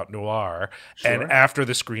anything about noir. Sure. And after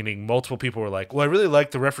the screening, multiple people were like, well, I really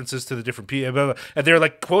like the references to the different people. And they're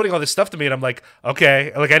like quoting all this stuff to me. And I'm like,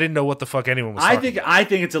 okay. Like I didn't know what the fuck anyone was talking about. I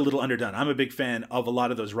think it's a little underdone. I'm a big fan of a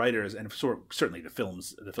lot of those writers and certainly the film noir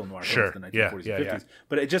films of the 1940s and 50s. Yeah.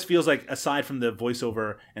 But it just feels like, aside from the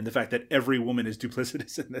voiceover and the fact that every woman is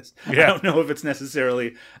duplicitous in this, I don't know if it's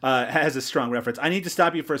necessarily has a strong reference. I need to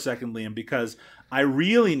stop you for a second, Liam, because I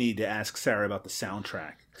really need to ask Sarah about the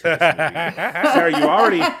soundtrack. Sarah, you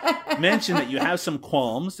already mentioned that you have some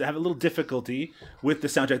qualms, have a little difficulty with the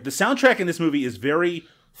soundtrack. The soundtrack in this movie is very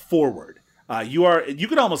forward. You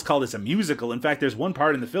could almost call this a musical. In fact, there's one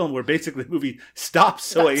part in the film where basically the movie stops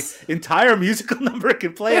so an entire musical number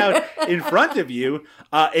can play out in front of you.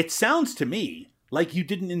 It sounds to me like you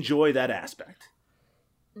didn't enjoy that aspect.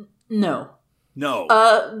 No.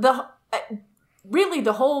 Really,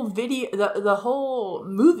 the whole video, the whole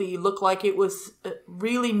movie looked like it was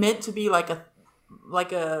really meant to be like a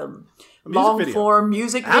long form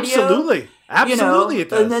music video. Absolutely, it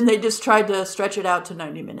does. And then they just tried to stretch it out to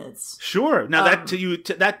 90 minutes. Sure. Now that to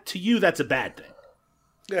you, that's a bad thing.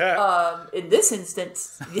 In this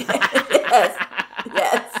instance, yes.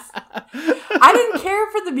 I didn't care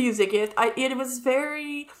for the music. It was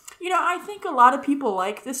very, I think a lot of people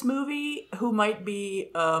like this movie who might be,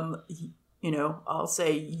 I'll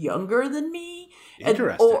say younger than me.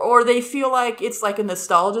 Interesting. Or they feel like it's like a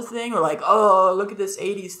nostalgia thing, or like, oh, look at this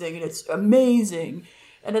 80s thing and it's amazing.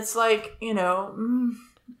 And it's like, no.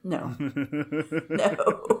 No.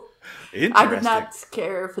 I did not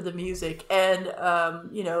care for the music. And,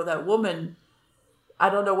 that woman, I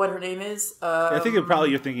don't know what her name is. I think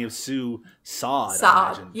you're thinking of Sue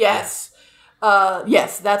Sod. Yes.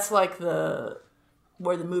 Yes, that's like where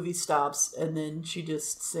the movie stops and then she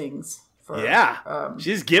just sings.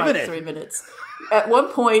 She's giving it 3 minutes. At one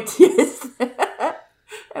point, yes.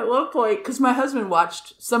 At one point, because my husband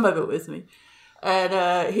watched some of it with me,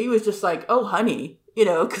 and he was just like, "Oh, honey,"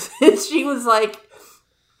 because she was like,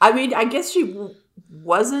 I guess she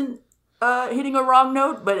wasn't hitting a wrong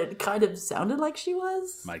note, but it kind of sounded like she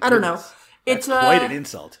was. I don't know. It's quite an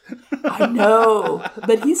insult. I know,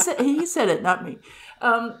 but he said it, not me.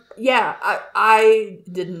 I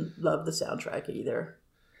didn't love the soundtrack either.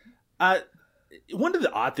 One of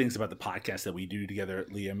the odd things about the podcast that we do together,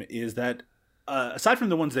 Liam, is that aside from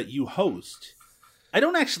the ones that you host, I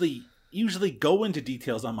don't actually usually go into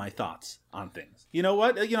details on my thoughts on things. You know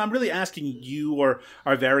what? I'm really asking you or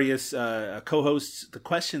our various co-hosts the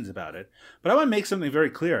questions about it. But I want to make something very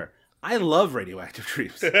clear. I love Radioactive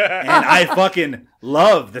Dreams. And I fucking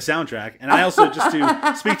love the soundtrack. And I also, just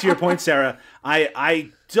to speak to your point, Sarah, I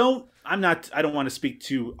don't want to speak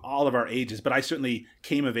to all of our ages, but I certainly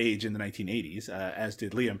came of age in the 1980s, as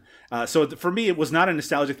did Liam. So for me, it was not a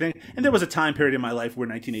nostalgic thing. And there was a time period in my life where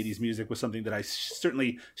 1980s music was something that I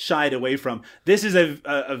certainly shied away from. This is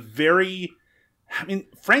a very...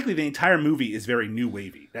 frankly, the entire movie is very new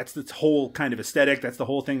wavy. That's its whole kind of aesthetic. That's the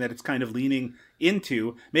whole thing that it's kind of leaning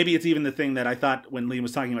into. Maybe it's even the thing that I thought when Liam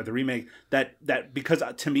was talking about the remake, that because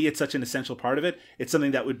to me it's such an essential part of it, it's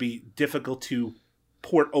something that would be difficult to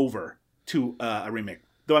port over to a remake.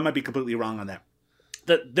 Though I might be completely wrong on that.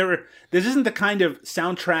 This isn't the kind of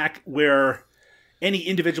soundtrack where any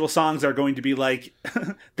individual songs are going to be like,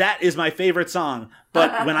 that is my favorite song.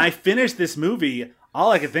 But when I finished this movie,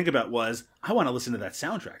 all I could think about was, I want to listen to that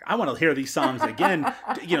soundtrack. I want to hear these songs again,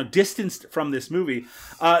 distanced from this movie.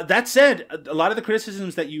 That said, a lot of the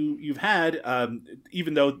criticisms that you've had,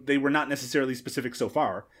 even though they were not necessarily specific so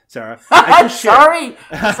far, Sarah. Sorry.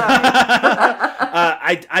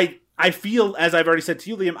 I feel, as I've already said to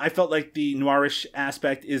you, Liam, I felt like the noirish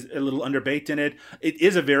aspect is a little underbaked in it. It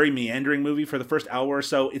is a very meandering movie for the first hour or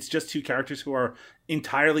so. It's just two characters who are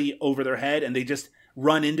entirely over their head, and they just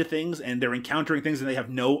run into things, and they're encountering things, and they have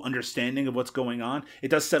no understanding of what's going on. It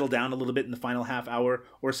does settle down a little bit in the final half hour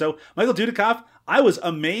or so. Michael Dudikoff, I was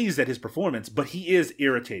amazed at his performance, but he is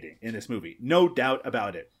irritating in this movie. No doubt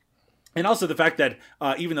about it. And also the fact that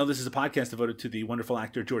even though this is a podcast devoted to the wonderful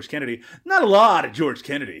actor George Kennedy, not a lot of George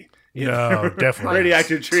Kennedy. No, definitely.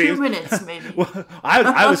 Radioactive Dreams. 2 minutes, maybe. Well,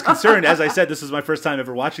 I was concerned, as I said, this was my first time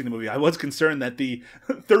ever watching the movie. I was concerned that the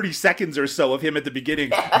 30 seconds or so of him at the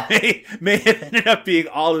beginning may have ended up being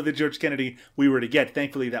all of the George Kennedy we were to get.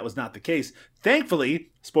 Thankfully, that was not the case. Thankfully,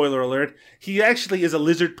 spoiler alert, he actually is a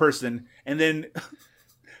lizard person, and then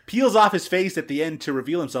peels off his face at the end to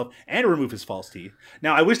reveal himself and remove his false teeth.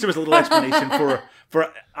 Now, I wish there was a little explanation for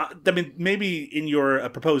maybe in your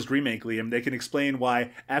proposed remake, Liam, they can explain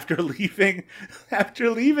why after leaving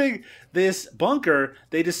this bunker,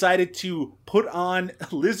 they decided to put on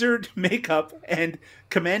lizard makeup and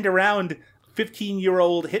command around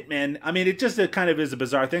 15-year-old hitmen. It just kind of is a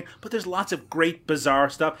bizarre thing, but there's lots of great bizarre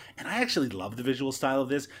stuff, and I actually love the visual style of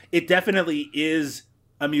this. It definitely is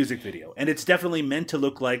a music video, and it's definitely meant to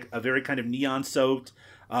look like a very kind of neon-soaked,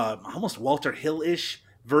 almost Walter Hill-ish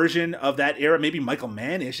version of that era, maybe Michael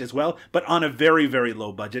Mann-ish as well, but on a very, very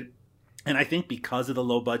low budget. And I think because of the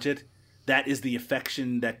low budget, that is the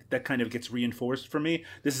affection that kind of gets reinforced for me.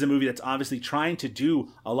 This is a movie that's obviously trying to do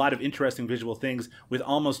a lot of interesting visual things with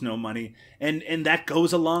almost no money, and that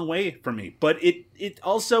goes a long way for me. But it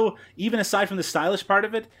also, even aside from the stylish part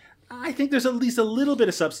of it, I think there's at least a little bit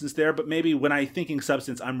of substance there, but maybe when I'm thinking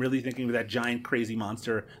substance, I'm really thinking of that giant crazy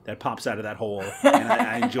monster that pops out of that hole, and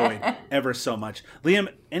I enjoy it ever so much.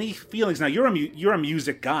 Liam, any feelings? Now you're a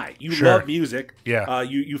music guy. You love music. Yeah.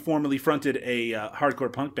 You formerly fronted a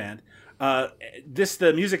hardcore punk band.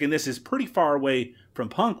 The music in this is pretty far away from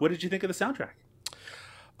punk. What did you think of the soundtrack?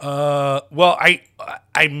 Well,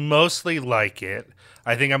 I mostly like it.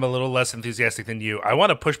 I think I'm a little less enthusiastic than you. I want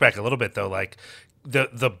to push back a little bit though. Like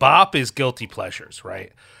the bop is Guilty Pleasures,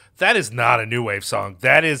 right? That is not a new wave song.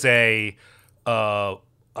 That is a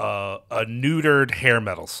neutered hair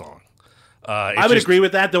metal song. I would agree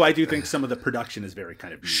with that, though. I do think some of the production is very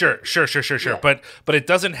kind of neutered. Sure. Yeah. But it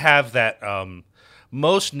doesn't have that.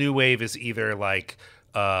 Most new wave is either like.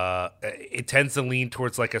 It tends to lean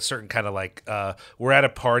towards like a certain kind of like we're at a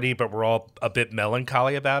party but we're all a bit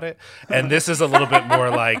melancholy about it, and this is a little bit more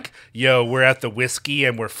like, yo, we're at the whiskey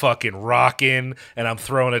and we're fucking rocking and I'm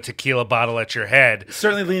throwing a tequila bottle at your head.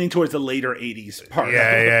 Certainly leaning towards the later 80s part.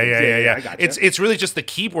 Yeah. I gotcha. It's really just the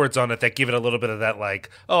keyboards on it that give it a little bit of that like,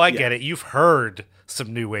 oh, I get it, you've heard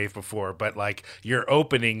some new wave before, but like you're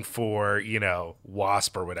opening for, you know,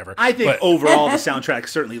 Wasp or whatever. I think overall the soundtrack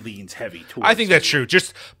certainly leans heavy towards. I think that's true.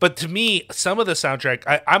 But to me, some of the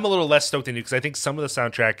soundtrack, I'm a little less stoked than you because I think some of the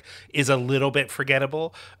soundtrack is a little bit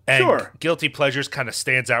forgettable. And Guilty Pleasures kind of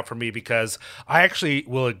stands out for me because I actually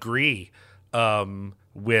will agree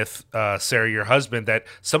with Sarah, your husband, that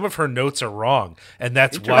some of her notes are wrong, and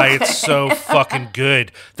that's why it's so fucking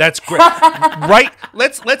good. That's great, right?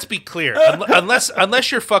 Let's be clear.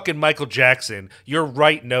 Unless you're fucking Michael Jackson, your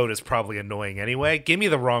right note is probably annoying anyway. Give me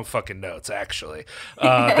the wrong fucking notes. Actually,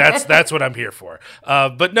 that's what I'm here for.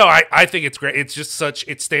 But no, I think it's great. It's just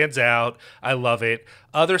it stands out. I love it.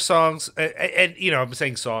 Other songs, and you know, I'm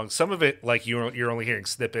saying songs. Some of it, like you're only hearing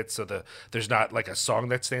snippets, so there's not like a song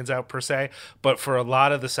that stands out per se. But for a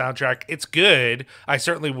lot of the soundtrack, it's good. I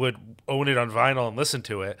certainly would own it on vinyl and listen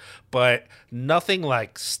to it, but nothing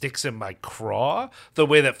like sticks in my craw the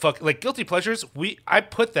way that like Guilty Pleasures. We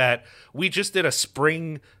just did a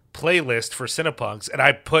spring playlist for Cinepunks, and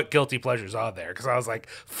I put Guilty Pleasures on there because I was like,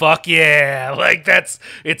 fuck yeah, like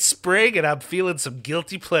it's spring and I'm feeling some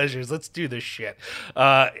Guilty Pleasures. Let's do this shit.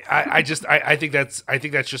 I think that's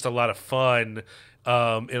just a lot of fun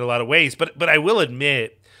in a lot of ways, but I will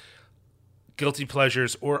admit, Guilty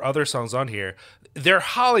Pleasures or other songs on here, they're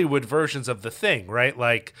Hollywood versions of The Thing, right?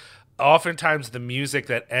 Like oftentimes the music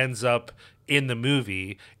that ends up in the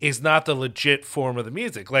movie is not the legit form of the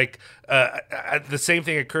music. Like the same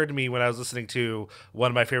thing occurred to me when I was listening to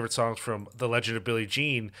one of my favorite songs from The Legend of Billie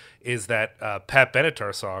Jean is that Pat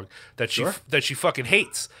Benatar song that she fucking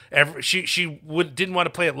hates. She didn't want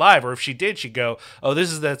to play it live, or if she did, she'd go, "Oh,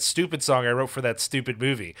 this is that stupid song I wrote for that stupid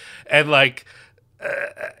movie." And like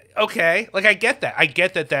okay, like I get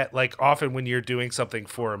that like often when you're doing something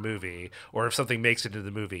for a movie, or if something makes it into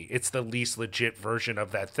the movie, it's the least legit version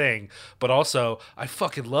of that thing. But also, I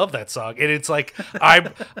fucking love that song, and it's like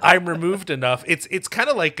I'm removed enough. It's kind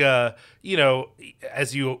of like you know,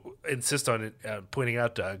 as you insist on pointing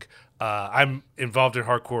out, Doug. I'm involved in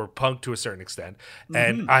hardcore punk to a certain extent,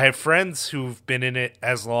 and I have friends who've been in it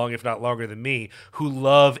as long, if not longer than me, who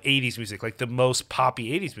love 80s music, like the most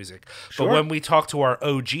poppy 80s music. But when we talk to our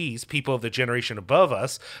OGs, people of the generation above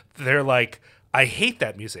us, they're like, I hate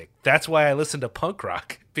that music. That's why I listen to punk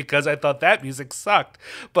rock, because I thought that music sucked.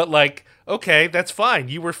 But like, okay, that's fine.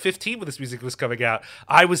 You were 15 when this music was coming out.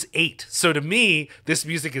 I was 8. So to me, this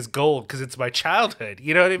music is gold because it's my childhood.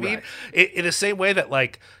 You know what I mean? Right. In the same way that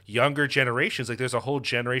like younger generations, like there's a whole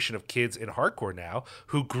generation of kids in hardcore now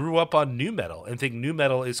who grew up on nu metal and think nu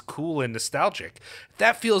metal is cool and nostalgic.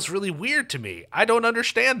 That feels really weird to me. I don't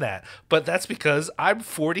understand that. But that's because I'm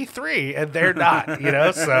 43 and they're not, you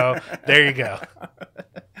know? So there you go.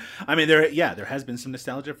 I mean, there has been some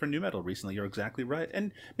nostalgia for nu metal recently. You're exactly right.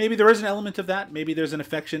 And maybe there is an element of that. Maybe there's an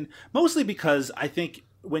affection, mostly because I think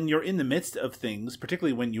when you're in the midst of things,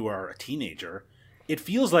 particularly when you are a teenager, it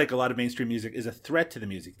feels like a lot of mainstream music is a threat to the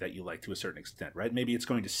music that you like to a certain extent, right? Maybe it's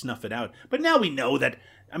going to snuff it out. But now we know that,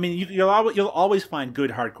 I mean, you'll always find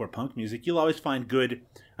good hardcore punk music. You'll always find good,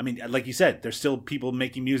 I mean, like you said, there's still people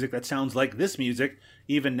making music that sounds like this music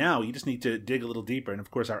even now. You just need to dig a little deeper. And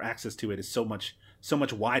of course, our access to it is so much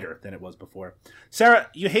wider than it was before. Sarah,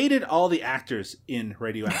 you hated all the actors in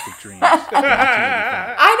Radioactive Dreams.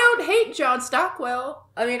 I don't hate John Stockwell.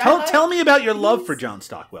 I mean, tell me about your love for John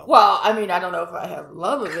Stockwell. Well, I mean, I don't know if I have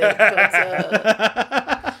love of it,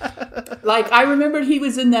 but like I remembered he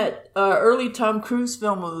was in that early Tom Cruise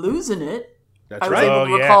film Losing It. That's I was right. able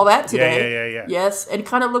to recall that today. Yeah. Yes, and it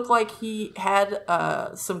kind of looked like he had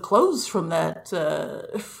some clothes from that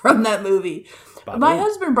movie. My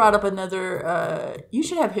husband brought up another. You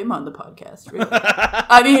should have him on the podcast. Really.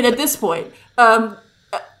 I mean, at this point,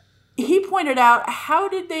 he pointed out, how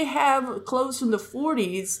did they have clothes from the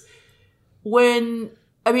 40s when?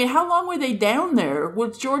 I mean, how long were they down there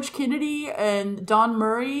with George Kennedy and Don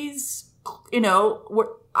Murray's?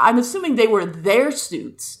 I'm assuming they were their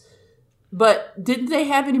suits, but didn't they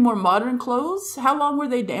have any more modern clothes? How long were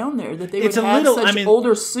they down there that they would have such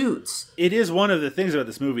older suits? It is one of the things about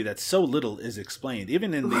this movie that so little is explained.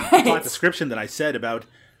 Even in the plot description that I said about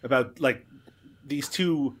like these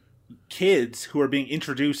two kids who are being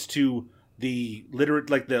introduced to the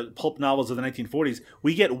the pulp novels of the 1940s,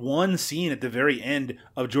 we get one scene at the very end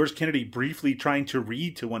of George Kennedy briefly trying to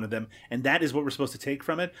read to one of them, and that is what we're supposed to take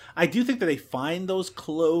from it. I do think that they find those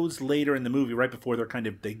clothes later in the movie, right before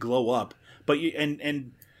they glow up. But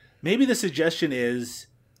and maybe the suggestion is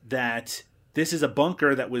that this is a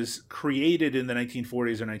bunker that was created in the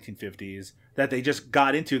 1940s or 1950s that they just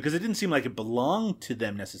got into because it didn't seem like it belonged to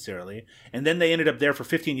them necessarily. And then they ended up there for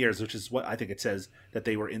 15 years, which is what I think it says, that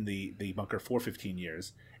they were in the bunker for 15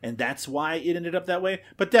 years. And that's why it ended up that way.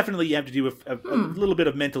 But definitely you have to do a little bit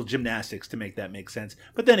of mental gymnastics to make that make sense.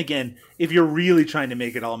 But then again, if you're really trying to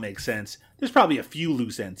make it all make sense, there's probably a few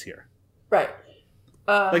loose ends here. Right.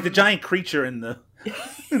 Like the giant creature in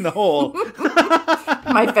the hole.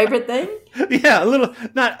 My favorite thing? Yeah, a little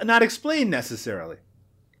not explained necessarily.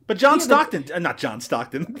 But not John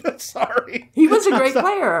Stockton. Sorry. He was a great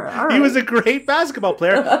player. All right. He was a great basketball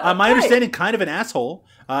player. My understanding, kind of an asshole.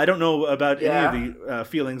 I don't know about any of the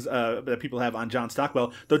feelings that people have on John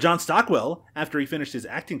Stockwell. Though John Stockwell, after he finished his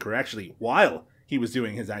acting career, actually, while he was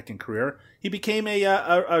doing his acting career, he became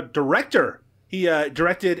a director. He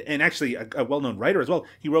directed, and actually a well-known writer as well.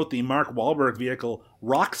 He wrote the Mark Wahlberg vehicle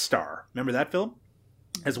Rockstar. Remember that film?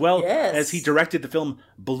 As well as he directed the film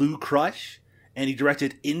Blue Crush. And he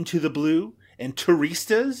directed Into the Blue and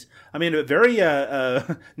Turistas. I mean, very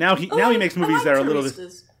now he makes movies that are a little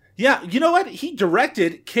bit. Yeah, you know what? He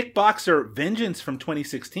directed Kickboxer Vengeance from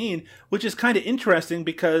 2016, which is kind of interesting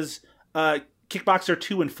because Kickboxer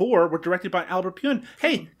 2 and 4 were directed by Albert Pyun.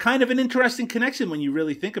 Hey, kind of an interesting connection when you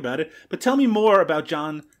really think about it. But tell me more about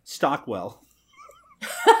John Stockwell.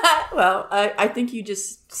 Well, I think you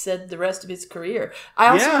just said the rest of his career. I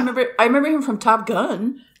also remember him from Top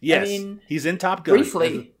Gun. Yes, he's in Top Gun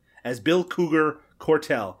briefly as Bill Cougar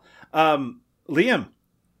Cortell. Liam,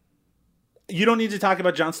 you don't need to talk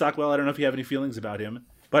about John Stockwell. I don't know if you have any feelings about him,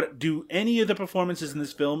 but do any of the performances in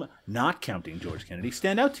this film, not counting George Kennedy,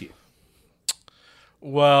 stand out to you?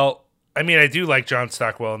 Well, I mean, I do like John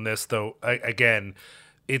Stockwell in this, though. Again,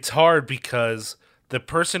 it's hard because the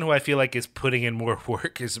person who I feel like is putting in more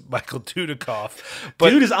work is Michael Dudikoff.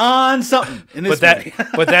 But dude is on something in this movie.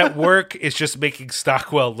 But that work is just making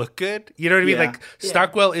Stockwell look good. You know what I mean? Like,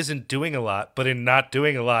 Stockwell isn't doing a lot, but in not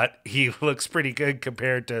doing a lot, he looks pretty good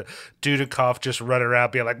compared to Dudikoff just running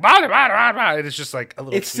around being like, blah, blah, blah, blah. And it's just like a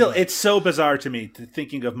little. It's so bizarre to me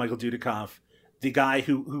thinking of Michael Dudikoff, the guy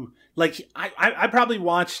who like, I probably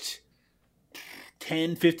watched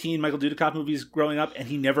 10, 15 Michael Dudikoff movies growing up, and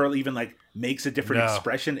he never even like makes a different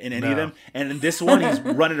expression in any of them. And in this one, he's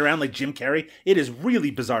running around like Jim Carrey. It is really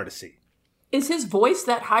bizarre to see. Is his voice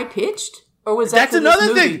that high pitched, or was that? That's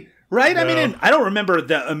another thing, right? No. I mean, I don't remember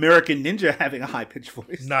the American Ninja having a high pitched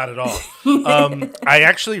voice. Not at all. I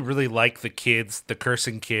actually really like the kids, the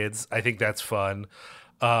cursing kids. I think that's fun.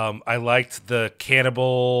 I liked the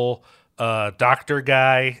cannibal doctor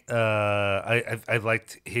guy. I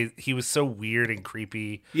liked he was so weird and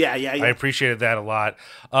creepy. Yeah. I appreciated that a lot.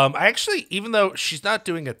 I actually, even though she's not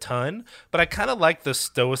doing a ton, but I kind of like the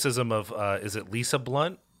stoicism of is it Lisa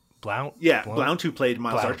Blount? Yeah, Blount, who played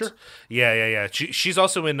Miles Archer. Yeah. She's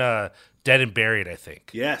also in Dead and Buried, I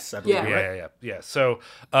think. Yes, I believe. Yeah. So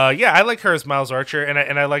I like her as Miles Archer,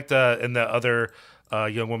 and I like and the other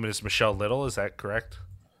young woman is Michelle Little. Is that correct?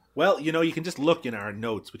 Well, you can just look in our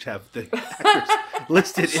notes, which have the actors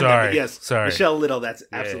listed in them. Yes, Michelle Little, that's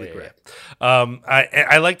absolutely correct.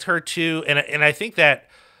 I liked her too, and I think that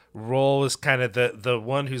role is kind of the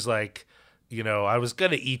one who's like, I was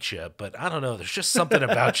going to eat you, but I don't know, there's just something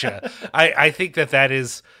about you. I think that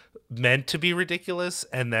is meant to be ridiculous,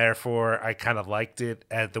 and therefore I kind of liked it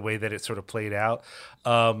at the way that it sort of played out.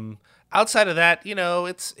 Outside of that,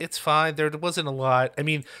 it's fine. There wasn't a lot. I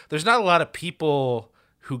mean, there's not a lot of people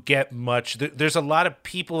who get much. There's a lot of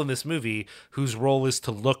people in this movie whose role is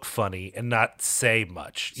to look funny and not say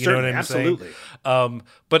much. You know what I'm absolutely. saying?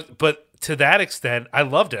 But to that extent, I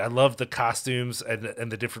loved it. I loved the costumes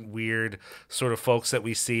and the different weird sort of folks that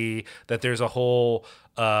we see. That there's a whole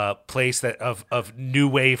place that of new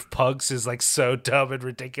wave punks is like so dumb and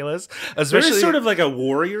ridiculous. Especially, there's sort of like a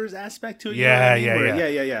Warriors aspect to it. Yeah,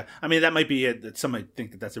 yeah. I mean, that might be it. Some might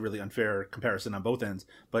think that that's a really unfair comparison on both ends,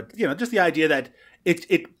 but just the idea that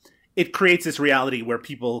it creates this reality where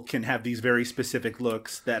people can have these very specific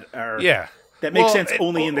looks that are that makes sense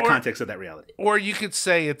only in the context of that reality. Or you could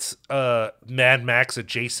say it's Mad Max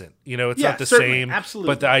adjacent. It's not the certainly, same.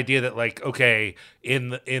 Absolutely. But the idea that like, okay,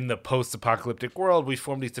 in the post-apocalyptic world, we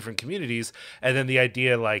form these different communities, and then the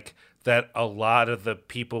idea like that a lot of the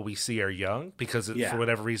people we see are young because for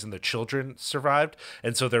whatever reason the children survived,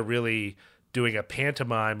 and so they're really doing a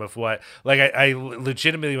pantomime of what. Like I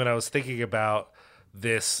legitimately, when I was thinking about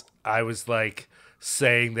this, I was like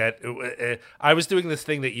saying that I was doing this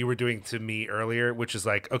thing that you were doing to me earlier, which is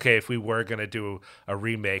like, okay, if we were going to do a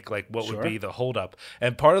remake, like what would be the holdup?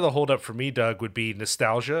 And part of the holdup for me, Doug, would be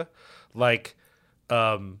nostalgia. Like,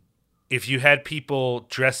 if you had people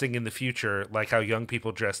dressing in the future, like how young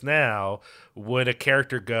people dress now, would a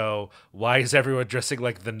character go, why is everyone dressing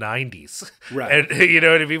like the 90s? Right. And you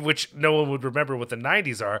know what I mean? Which no one would remember what the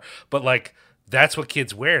 90s are, but like, that's what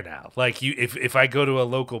kids wear now. Like if I go to a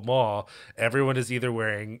local mall, everyone is either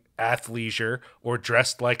wearing athleisure or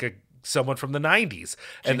dressed like someone from the 90s.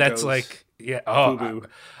 And that's like,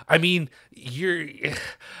 I mean,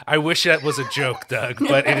 I wish that was a joke, Doug,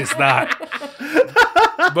 but it is not.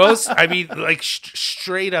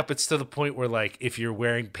 Straight up, it's to the point where like, if you're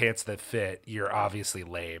wearing pants that fit, you're obviously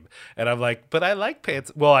lame. And I'm like, but I like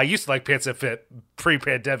pants. Well, I used to like pants that fit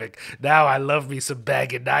pre-pandemic. Now I love me some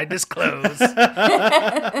baggy 90s clothes.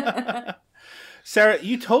 Sarah,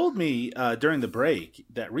 you told me during the break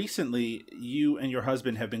that recently you and your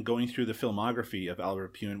husband have been going through the filmography of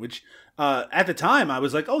Albert Pyun, which at the time I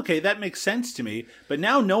was like, okay, that makes sense to me. But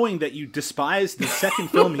now knowing that you despise the second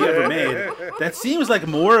film he ever made, that seems like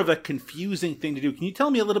more of a confusing thing to do. Can you tell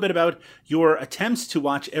me a little bit about your attempts to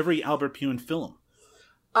watch every Albert Pyun film?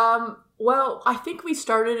 Well, I think we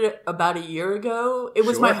started it about a year ago. It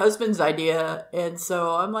was my husband's idea, and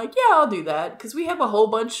so I'm like, yeah, I'll do that, because we have a whole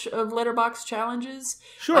bunch of Letterboxd challenges.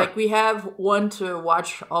 Sure. Like, we have one to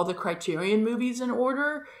watch all the Criterion movies in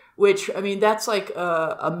order, which, I mean, that's like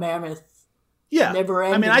a mammoth,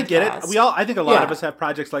 never-ending I mean, I get task. it. I think a lot of us have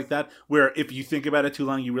projects like that, where if you think about it too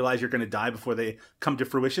long, you realize you're going to die before they come to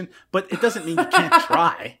fruition, but it doesn't mean you can't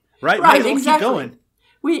try, right? Right, exactly. Keep going.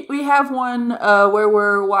 We have one where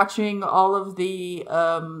we're watching all of the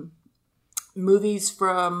movies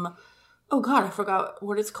from, oh God, I forgot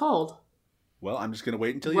what it's called. Well, I'm just going to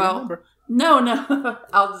wait until you remember. No,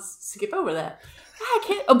 I'll just skip over that. I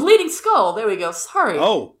can't. A Bleeding Skull. There we go. Sorry.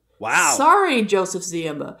 Oh, wow. Sorry, Joseph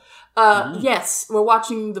Ziemba. Yes, we're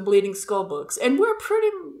watching the Bleeding Skull books, and we're pretty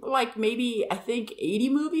like maybe I think 80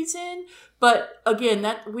 movies in. But again,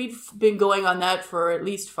 that we've been going on that for at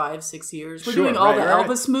least 5-6 years. We're doing all the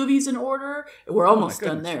Elvis movies in order. We're almost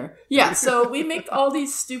done there. Yeah, so we make all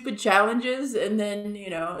these stupid challenges, and then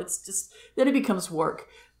it's just then it becomes work.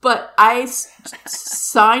 But I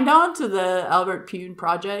signed on to the Albert Pyun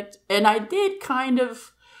project, and I did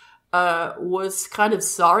was kind of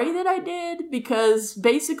sorry that I did, because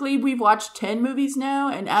basically we've watched 10 movies now,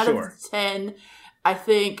 and out of the 10, I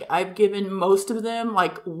think I've given most of them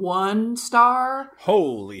like 1 star.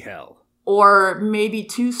 Holy hell. Or maybe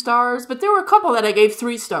 2 stars, but there were a couple that I gave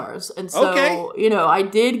 3 stars. And so, I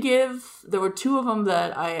did there were 2 of them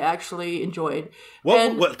that I actually enjoyed.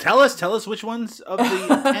 Well, tell us which ones of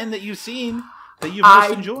the 10 that you've seen that you've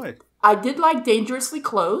most enjoyed. I did like Dangerously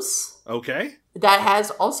Close. Okay. That has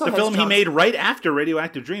the film he made right after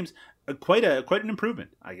Radioactive Dreams. Quite an improvement,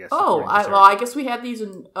 I guess. Oh, I guess we have these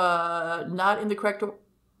in not in the correct order.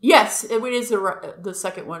 Yes, it is the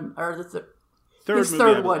second one, or the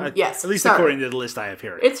third one. Yes, at least according to the list I have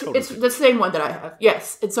here. It's the same one that I have.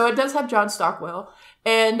 Yes, and so it does have John Stockwell,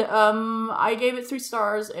 and I gave it 3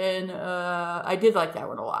 stars, and I did like that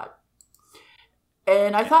one a lot.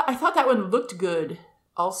 And I thought that one looked good.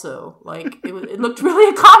 Also, like it looked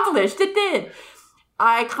really accomplished. It did.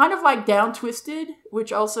 I kind of like Down Twisted,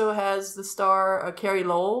 which also has the star Carrie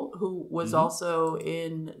Lowell, who was also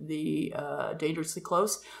in the Dangerously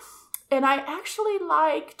Close. And I actually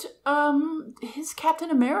liked his Captain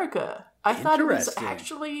America. I thought it was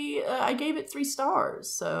actually, I gave it 3 stars.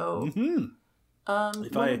 So, did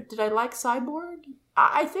I like Cyborg?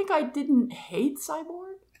 I think I didn't hate Cyborg.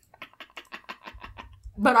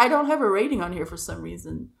 But I don't have a rating on here for some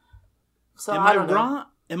reason. So I don't know.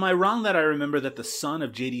 Am I wrong that I remember that the son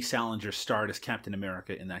of J.D. Salinger starred as Captain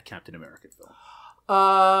America in that Captain America film?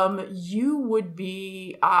 You would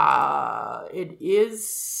be. It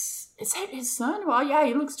is. Is that his son? Well, yeah,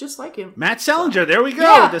 he looks just like him. Matt Salinger. There we go.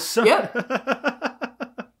 Yeah, the son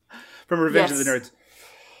from Revenge of the Nerds.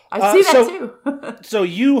 I see that too. So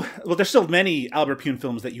there's still many Albert Pyun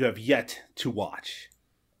films that you have yet to watch,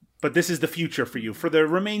 but this is the future for you. For the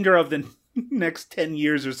remainder of the next 10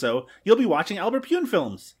 years or so, you'll be watching Albert Pyun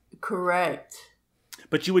films. Correct.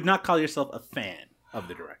 But you would not call yourself a fan of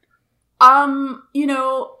the director. You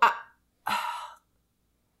know, I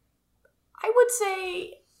would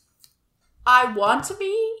say I want to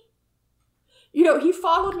be. You know, he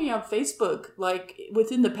followed me on Facebook, like,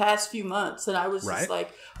 within the past few months, and I was just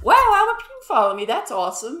like, wow, Albert Pyun followed me. That's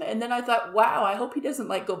awesome. And then I thought, wow, I hope he doesn't,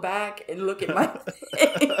 like, go back and look at my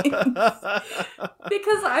things.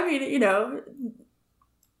 Because, I mean, you know,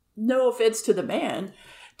 no offense to the man.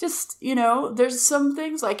 Just, you know, there's some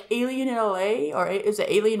things like Alien in LA, or is it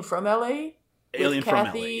Alien from LA? Alien from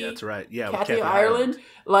LA, that's right. Yeah, Kathy Ireland.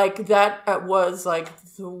 Like, that was, like,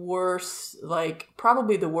 the worst, like,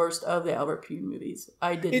 probably the worst of the Albert Pyun movies.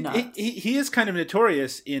 I did not. He is kind of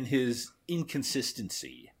notorious in his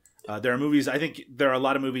inconsistency. There are movies, I think there are a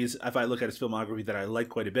lot of movies, if I look at his filmography, that I like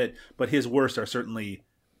quite a bit, but his worst are certainly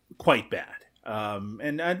quite bad.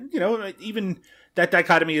 You know, even that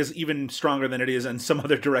dichotomy is even stronger than it is in some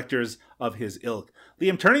other directors of his ilk.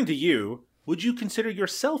 Liam, turning to you, would you consider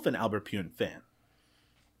yourself an Albert Pyun fan?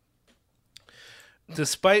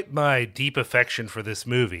 Despite my deep affection for this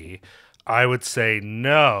movie, I would say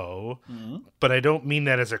no, but I don't mean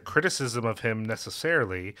that as a criticism of him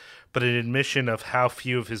necessarily, but an admission of how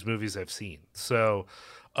few of his movies I've seen. So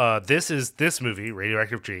this movie,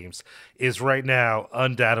 Radioactive Dreams, is right now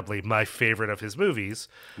undoubtedly my favorite of his movies.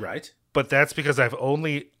 Right. But that's because I've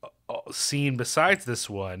only seen, besides this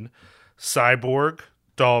one, Cyborg,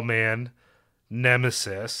 Dollman,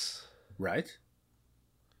 Nemesis. Right.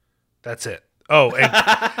 That's it. Oh,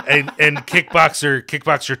 and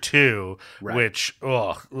Kickboxer 2, right. Which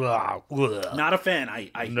not a fan.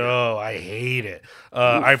 I hate it.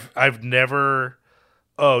 I've never.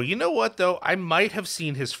 Oh, you know what though? I might have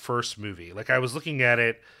seen his first movie. Like I was looking at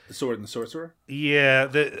it. The Sword and the Sorcerer?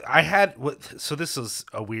 Yeah, so this is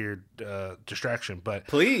a weird distraction, but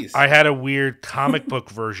please, I had a weird comic book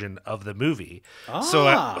version of the movie.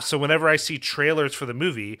 So whenever I see trailers for the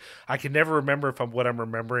movie, I can never remember if what I'm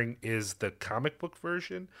remembering is the comic book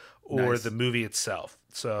version or the movie itself.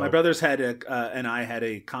 So my brothers had and I had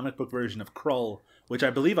a comic book version of Krull, which I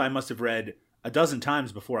believe I must have read a dozen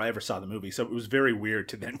times before I ever saw the movie, so it was very weird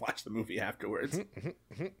to then watch the movie afterwards.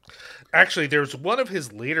 Actually, there's one of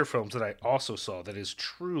his later films that I also saw that is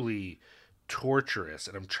truly torturous,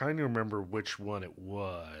 and I'm trying to remember which one it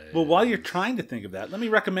was. Well, while you're trying to think of that, let me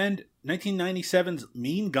recommend 1997's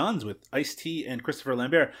Mean Guns with Ice-T and Christopher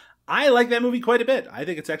Lambert. I like that movie quite a bit. I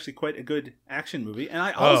think it's actually quite a good action movie, and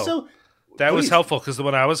I also... That was helpful, because the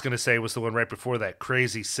one I was going to say was the one right before that,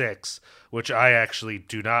 Crazy Six, which I actually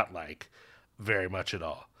do not like very much at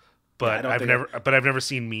all, but I've never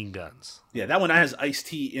seen Mean Guns. Yeah, that one has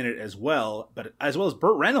Ice-T in it as well, but as well as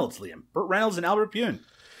Burt Reynolds, Liam. Burt Reynolds and Albert Pyun.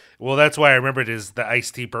 Well, that's why I remember it is the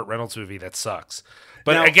Ice-T Burt Reynolds movie that sucks.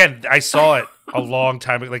 But now, again, I saw it a long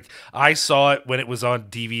time ago. Like I saw it when it was on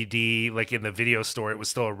DVD, like in the video store. It was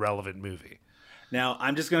still a relevant movie. Now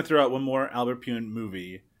I'm just going to throw out one more Albert Pyun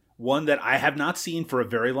movie, one that I have not seen for a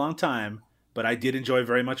very long time, but I did enjoy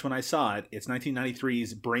very much when I saw it. It's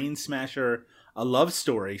 1993's Brain Smasher, A Love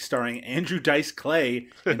Story, starring Andrew Dice Clay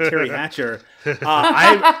and Terry Hatcher.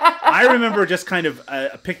 I remember just kind of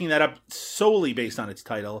picking that up solely based on its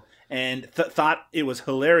title and thought it was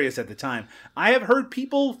hilarious at the time. I have heard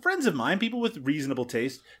friends of mine, people with reasonable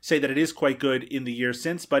taste, say that it is quite good in the years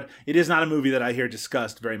since, but it is not a movie that I hear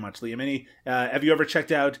discussed very much. Liam, have you ever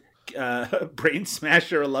checked out Brain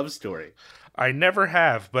Smasher, A Love Story? I never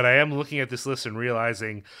have, but I am looking at this list and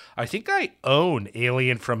realizing I think I own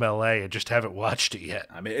Alien from LA and just haven't watched it yet.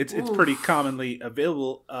 I mean, it's pretty commonly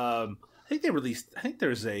available. I think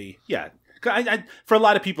there's for a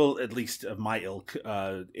lot of people, at least of my ilk,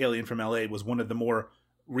 Alien from LA was one of the more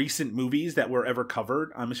recent movies that were ever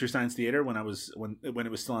covered on Mystery Science Theater when it was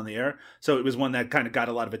still on the air. So it was one that kind of got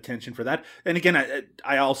a lot of attention for that. And again,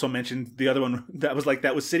 I also mentioned the other one that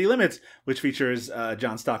was City Limits, which features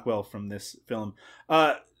John Stockwell from this film.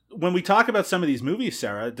 When we talk about some of these movies,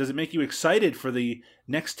 Sarah, does it make you excited for the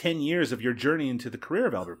next 10 years of your journey into the career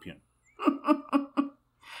of Albert Pyun?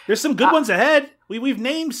 There's some good ones ahead. We've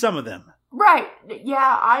named some of them. Right.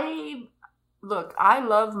 Yeah, Look, I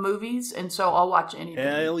love movies, and so I'll watch anything.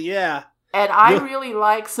 Hell yeah. And I really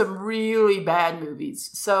like some really bad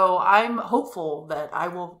movies. So I'm hopeful that I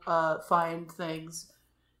will find things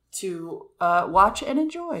to watch and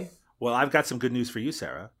enjoy. Well, I've got some good news for you,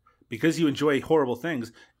 Sarah. Because you enjoy horrible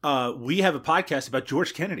things, we have a podcast about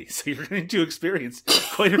George Kennedy, so you're going to experience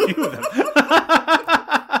quite a few of them.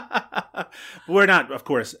 We're not, of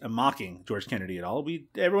course, mocking George Kennedy at all.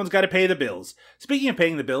 Everyone's got to pay the bills. Speaking of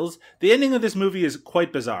paying the bills, the ending of this movie is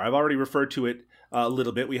quite bizarre. I've already referred to it a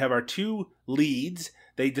little bit. We have our two leads.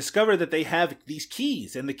 They discover that they have these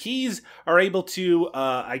keys, and the keys are able to,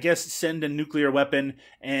 I guess, send a nuclear weapon,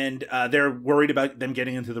 and they're worried about them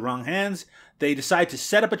getting into the wrong hands. They decide to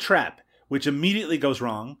set up a trap, which immediately goes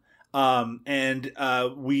wrong, and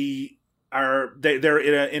they're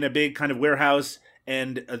in a big kind of warehouse,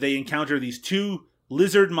 and they encounter these two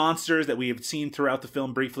lizard monsters that we have seen throughout the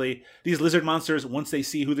film briefly. These lizard monsters, once they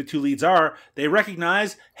see who the two leads are, they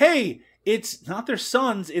recognize, hey, it's not their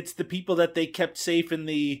sons, it's the people that they kept safe in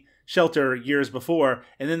the shelter years before.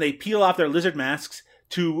 And then they peel off their lizard masks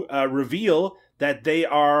to reveal that they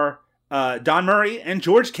are Don Murray and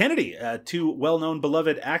George Kennedy, two well-known,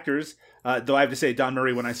 beloved actors. Though I have to say, Don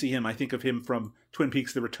Murray, when I see him, I think of him from Twin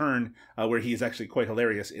Peaks: The Return, where he is actually quite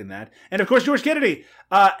hilarious in that. And of course, George Kennedy.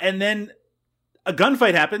 And then a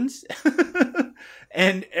gunfight happens,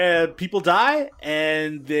 and people die,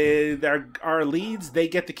 and our leads, they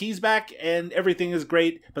get the keys back, and everything is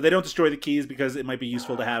great, but they don't destroy the keys because it might be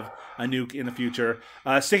useful to have a nuke in the future.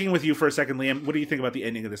 Sticking with you for a second, Liam, what do you think about the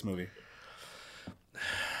ending of this movie?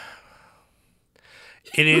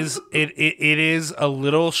 It is a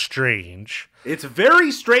little strange. It's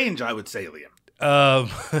very strange, I would say, Liam.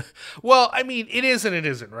 Well, I mean, it is and it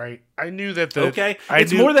isn't, right? I knew that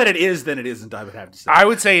it's more that it is than it isn't, I would have to say. I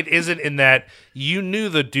would say it isn't in that you knew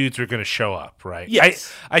the dudes were going to show up, right?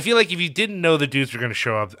 Yes. I feel like if you didn't know the dudes were going to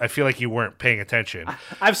show up, I feel like you weren't paying attention.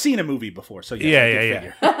 I've seen a movie before, so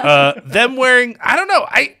yeah. Them wearing, I don't know.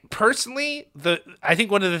 I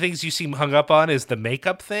think one of the things you seem hung up on is the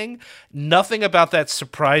makeup thing. Nothing about that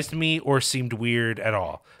surprised me or seemed weird at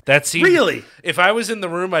all. That seemed, really? If I was in the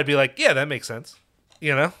room, I'd be like, yeah, that makes sense.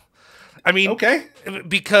 You know? I mean, okay,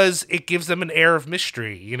 because it gives them an air of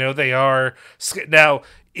mystery. You know, they are now.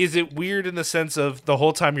 Is it weird in the sense of the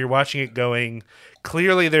whole time you're watching it going,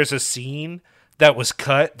 clearly there's a scene that was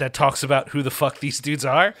cut that talks about who the fuck these dudes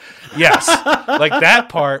are? Yes, like that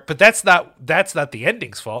part. But that's not the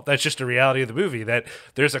ending's fault. That's just a reality of the movie, that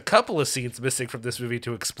there's a couple of scenes missing from this movie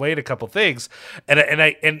to explain a couple things.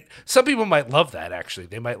 And some people might love that, actually.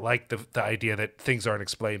 They might like the idea that things aren't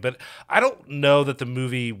explained. But I don't know that the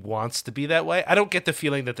movie wants to be that way. I don't get the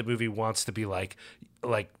feeling that the movie wants to be like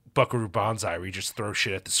Buckaroo Banzai, where you just throw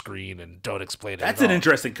shit at the screen and don't explain it. That's an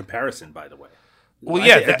interesting comparison, by the way. Well,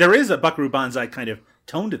 yeah, there is a Buckaroo Banzai kind of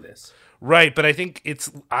tone to this, right? But I think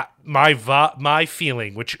it's my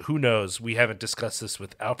feeling, which who knows? We haven't discussed this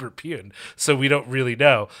with Albert Pune, so we don't really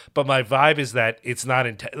know. But my vibe is that it's not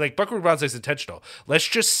like Buckaroo Banzai is intentional. Let's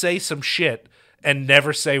just say some shit and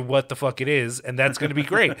never say what the fuck it is, and that's going to be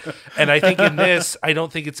great. And I think in this, I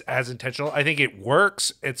don't think it's as intentional. I think it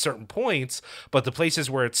works at certain points, but the places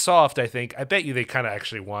where it's soft, I bet you they kind of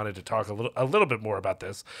actually wanted to talk a little bit more about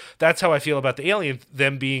this. That's how I feel about the alien,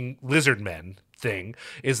 them being lizard men thing,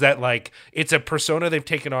 is that like it's a persona they've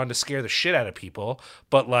taken on to scare the shit out of people,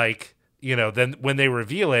 but like, you know, then when they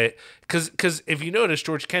reveal it, because if you notice,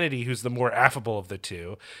 George Kennedy, who's the more affable of the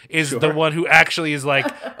two, is the one who actually is like,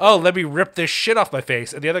 oh, let me rip this shit off my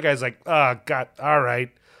face. And the other guy's like, oh, God, all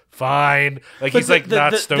right, fine. Like, he's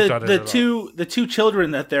not stoked on it at all. The two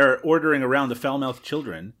children that they're ordering around, the foul-mouthed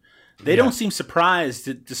children, they don't seem surprised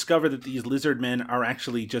to discover that these lizard men are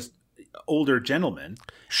actually just older gentlemen.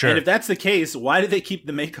 Sure. And if that's the case, why do they keep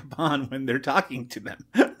the makeup on when they're talking to them?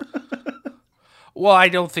 Well, I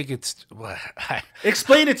don't think it's...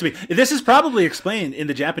 Explain it to me. This is probably explained in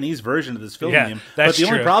the Japanese version of this film, but the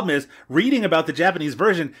only problem is, reading about the Japanese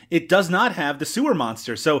version, it does not have the sewer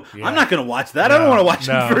monster, so I'm not going to watch that. I don't want to watch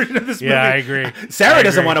that version of this movie. Yeah, I agree. Sarah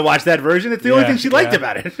doesn't want to watch that version. It's the only thing she liked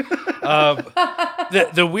about it.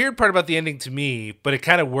 The weird part about the ending to me, but it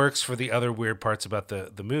kind of works for the other weird parts about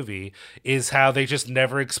the movie, is how they just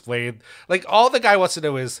never explain... Like, all the guy wants to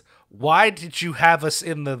know is... Why did you have us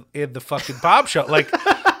in the fucking bomb shelter? Like,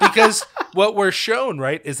 because what we're shown,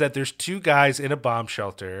 right, is that there's two guys in a bomb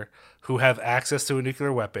shelter who have access to a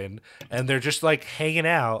nuclear weapon, and they're just like hanging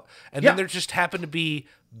out, and then there just happen to be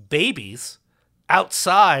babies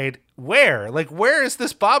outside. Where is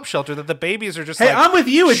this bomb shelter that the babies are just hey, like, I'm with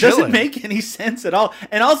you. It chilling. Doesn't make any sense at all.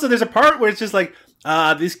 And also, there's a part where it's just like,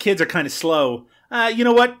 these kids are kind of slow. You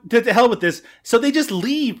know what? To hell with this. So they just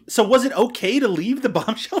leave. So was it okay to leave the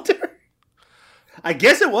bomb shelter? I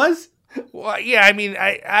guess it was. Well, yeah. I mean,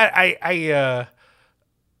 I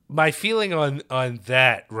my feeling on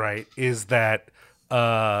that, right, is that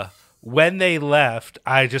when they left,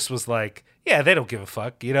 I just was like, yeah, they don't give a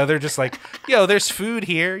fuck. You know, they're just like, yo, there's food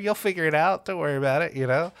here. You'll figure it out. Don't worry about it. You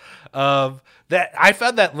know, that I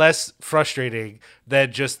found that less frustrating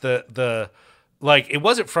than just the like, it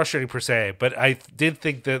wasn't frustrating per se, but I did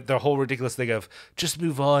think that the whole ridiculous thing of just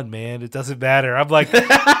move on, man. It doesn't matter. I'm like,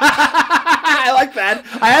 I like that.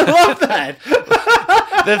 I love that.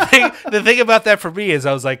 The thing about that for me is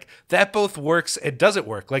I was like, that both works and doesn't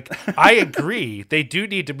work. Like, I agree, they do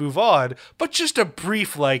need to move on, but just a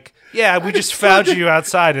brief, like, yeah, we just found you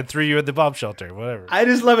outside and threw you in the bomb shelter, whatever. I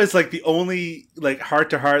just love it. It's like the only like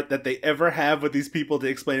heart to heart that they ever have with these people to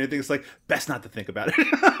explain anything. It's like, best not to think about it.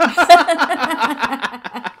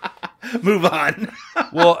 Move on.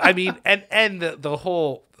 Well, I mean, and the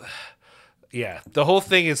whole. Yeah, the whole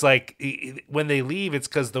thing is like when they leave, it's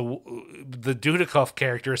because the Dudikoff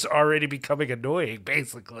character is already becoming annoying.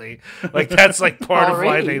 Basically, like that's like part of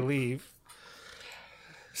why they leave.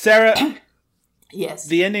 Sarah, yes,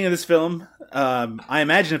 the ending of this film. I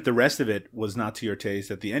imagine if the rest of it was not to your taste,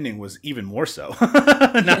 that the ending was even more so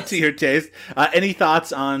not to your taste. Any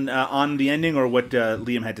thoughts on the ending or what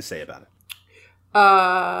Liam had to say about it?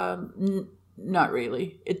 Not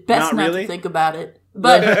really. It's best not to think about it.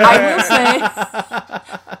 But I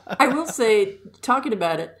will say, talking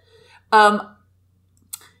about it,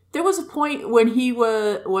 there was a point when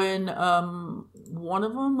one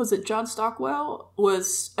of them, was it John Stockwell,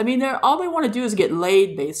 was, I mean, all they want to do is get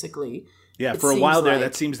laid, basically. Yeah, for a while there,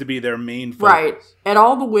 that seems to be their main focus. Right, and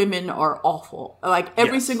all the women are awful. Like,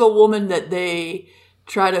 every single woman that they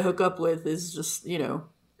try to hook up with is just,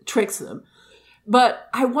 tricks them. But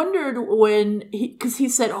I wondered because he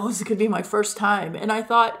said, oh, this is going to be my first time. And I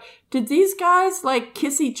thought, did these guys like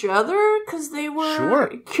kiss each other because they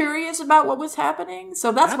were curious about what was happening?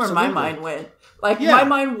 So that's where my mind went. Like my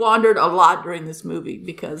mind wandered a lot during this movie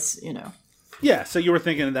because, Yeah, so you were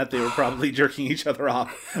thinking that they were probably jerking each other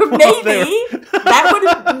off. Maybe. That would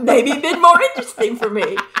have maybe been more interesting for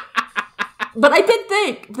me. But I did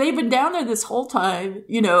think they've been down there this whole time.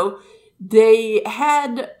 They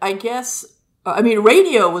had, I guess...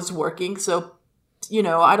 radio was working, so,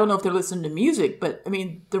 I don't know if they're listening to music, but,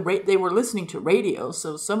 they were listening to radio,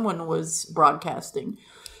 so someone was broadcasting.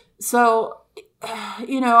 So,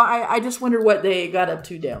 I just wondered what they got up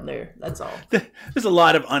to down there. That's all. There's a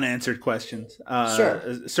lot of unanswered questions.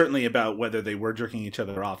 Sure. Certainly about whether they were jerking each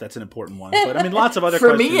other off. That's an important one. But, lots of other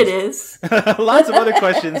questions. For me, it is. Lots of other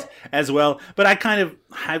questions as well. But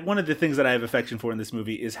one of the things that I have affection for in this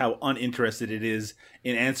movie is how uninterested it is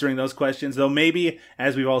in answering those questions. Though maybe,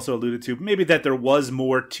 as we've also alluded to, maybe that there was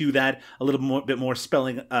more to that, a bit more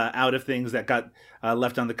spelling out of things that got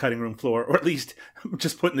left on the cutting room floor, or at least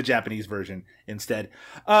just put in the Japanese version instead.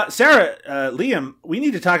 Sarah, Liam, we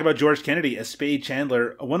need to talk about George Kennedy as Spade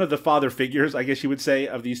Chandler, one of the father figures, I guess you would say,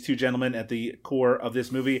 of these two gentlemen at the core of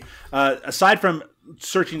this movie. Aside from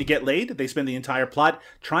searching to get laid, they spend the entire plot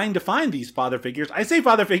trying to find these father figures. I say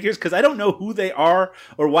father figures because I don't know who they are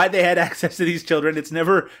or why they had access to these children. It's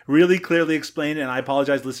never really clearly explained, and I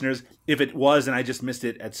apologize, listeners, if it was and I just missed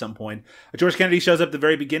it at some point. George Kennedy shows up at the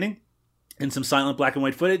very beginning in some silent black and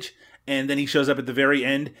white footage, and then he shows up at the very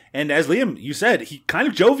end, and as Liam, you said, he kind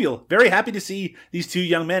of jovial, very happy to see these two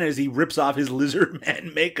young men as he rips off his lizard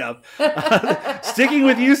man makeup. Sticking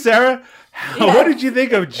with you, Sarah, what did you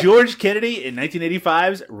think of George Kennedy in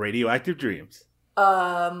 1985's Radioactive Dreams?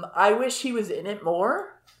 I wish he was in it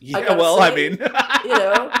more. Yeah, well, say,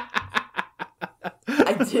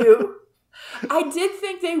 I do. I did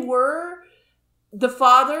think they were the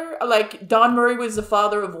father, like Don Murray was the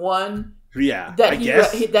father of one. Yeah, that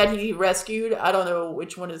he rescued. I don't know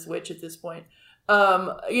which one is which at this point.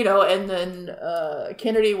 And then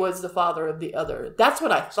Kennedy was the father of the other. That's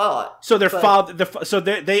what I thought. So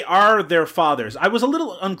they are their fathers. I was a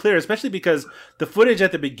little unclear, especially because the footage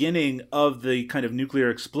at the beginning of the kind of nuclear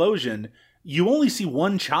explosion, you only see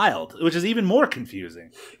one child, which is even more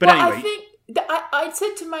confusing. But anyway, I think I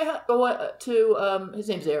said to his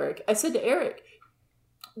name's Eric. I said to Eric,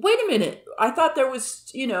 wait a minute, I thought there was,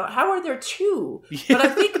 how are there two? Yeah. But I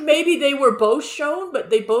think maybe they were both shown, but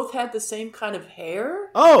they both had the same kind of hair.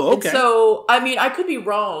 Oh, okay. And so, I could be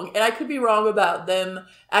wrong. And I could be wrong about them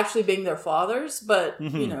actually being their fathers. But,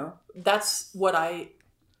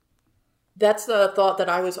 that's the thought that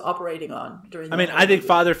I was operating on during the I think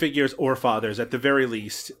father figures or fathers, at the very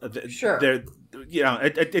least, sure.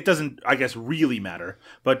 It doesn't, I guess, really matter.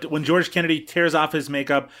 But when George Kennedy tears off his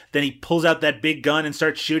makeup, then he pulls out that big gun and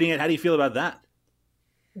starts shooting it. How do you feel about that?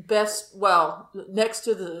 Next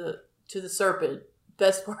to the serpent,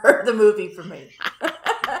 best part of the movie for me.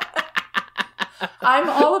 I'm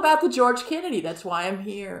all about the George Kennedy. That's why I'm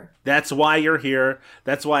here. That's why you're here.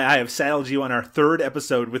 That's why I have saddled you on our 3rd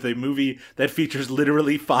episode with a movie that features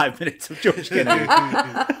literally 5 minutes of George Kennedy.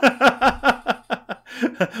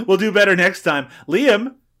 We'll do better next time.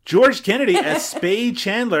 Liam, George Kennedy as Spade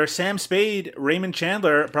Chandler. Sam Spade, Raymond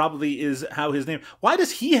Chandler probably is how his name. Why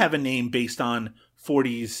does he have a name based on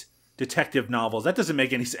 40s detective novels? That doesn't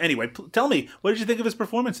make any sense. Anyway, tell me, what did you think of his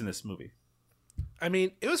performance in this movie? I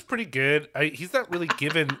mean, it was pretty good. He's not really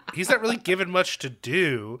given much to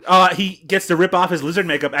do. He gets to rip off his lizard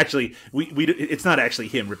makeup. Actually, it's not actually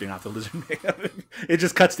him ripping off the lizard makeup. It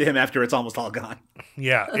just cuts to him after it's almost all gone.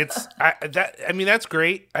 Yeah, that's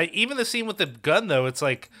great. Even the scene with the gun, though, it's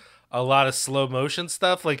like a lot of slow motion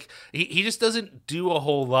stuff. Like he just doesn't do a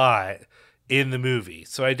whole lot in the movie.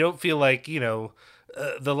 So I don't feel like,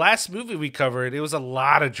 the last movie we covered, it was a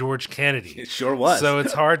lot of George Kennedy. It sure was. So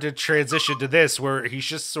it's hard to transition to this, where he's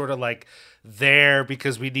just sort of like there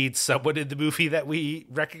because we need someone in the movie that we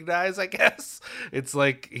recognize, I guess. It's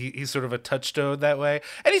like he's sort of a touchstone that way.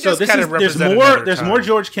 And he just kind of represents there's more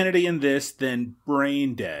George Kennedy in this than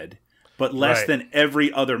Brain Dead, but less than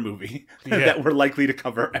every other movie that we're likely to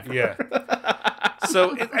cover ever. Yeah.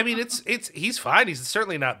 So, he's fine. He's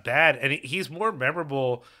certainly not bad. And he's more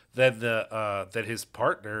memorable than than his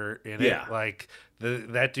partner in it. Like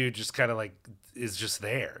that dude just kind of like is just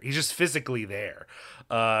there. He's just physically there.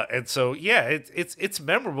 And so it's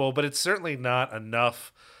memorable, but it's certainly not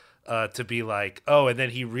enough to be like, oh, and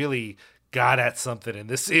then he really got at something in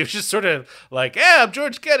this. It was just sort of like, yeah, I'm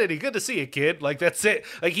George Kennedy. Good to see you, kid. Like, that's it.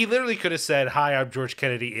 Like, he literally could have said, hi, I'm George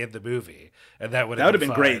Kennedy in the movie. And that would have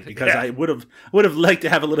been great, because I would have liked to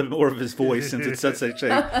have a little bit more of his voice, since it's such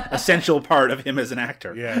an essential part of him as an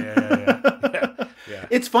actor. Yeah.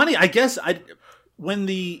 It's funny, I guess, when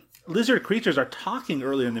the lizard creatures are talking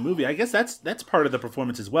earlier in the movie, I guess that's part of the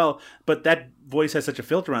performance as well, but that voice has such a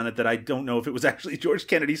filter on it that I don't know if it was actually George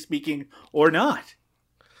Kennedy speaking or not.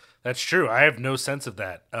 That's true. I have no sense of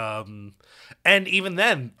that. And even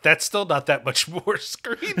then, that's still not that much more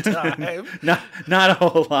screen time. not a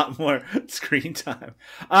whole lot more screen time.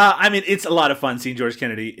 It's a lot of fun seeing George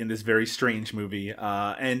Kennedy in this very strange movie.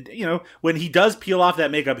 And, when he does peel off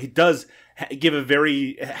that makeup, he does give a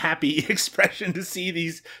very happy expression to see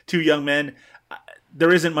these two young men.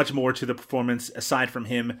 There isn't much more to the performance aside from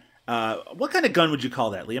him. What kind of gun would you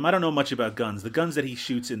call that, Liam? I don't know much about guns. The guns that he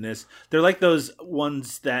shoots in this, they're like those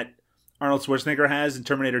ones that Arnold Schwarzenegger has in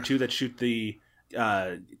Terminator 2 that shoot the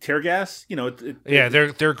tear gas.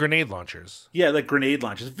 They're grenade launchers. Yeah, like grenade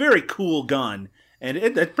launchers. Very cool gun, and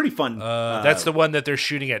it's pretty fun. That's the one that they're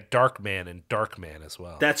shooting at Darkman and Darkman as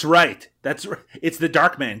well. That's right. It's the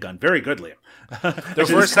Darkman gun. Very good, Liam. The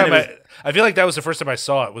first time I feel like that was the first time I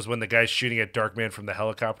saw it was when the guy's shooting at Darkman from the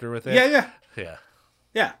helicopter with it.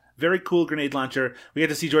 Yeah. Very cool grenade launcher. We get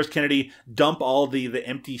to see George Kennedy dump all the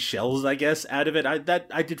empty shells, I guess, out of it. I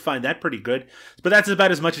did find that pretty good. But that's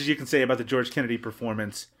about as much as you can say about the George Kennedy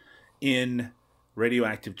performance in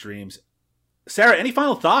Radioactive Dreams. Sarah, any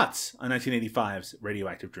final thoughts on 1985's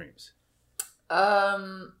Radioactive Dreams?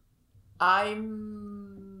 No.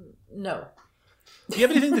 Do you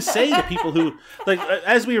have anything to say to people who, like,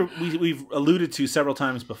 as we've alluded to several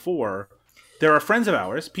times before, there are friends of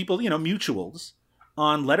ours, people, mutuals,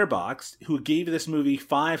 on Letterboxd who gave this movie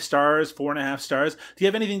 5 stars, 4.5 stars. Do you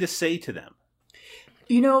have anything to say to them?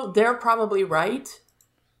 They're probably right,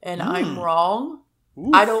 and I'm wrong.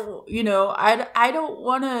 Oof. I don't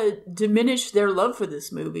want to diminish their love for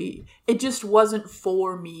this movie. It just wasn't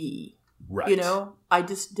for me. Right. I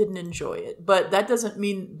just didn't enjoy it. But that doesn't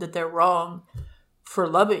mean that they're wrong for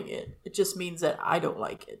loving it. It just means that I don't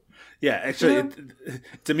like it. Yeah, actually,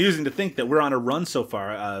 it's amusing to think that we're on a run so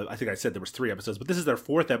far. I think I said there was 3 episodes, but this is our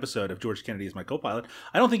 4th episode of George Kennedy as My Co-Pilot.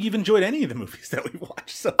 I don't think you've enjoyed any of the movies that we've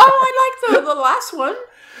watched so far. Oh, I like the last one.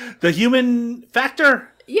 The Human Factor?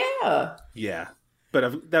 Yeah. Yeah.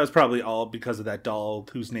 But that was probably all because of that doll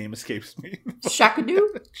whose name escapes me. Shakadoo?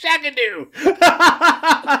 Shakadoo!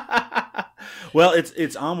 Well,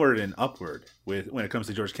 it's onward and upward when it comes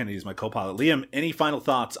to George Kennedy as My Co-Pilot. Liam, any final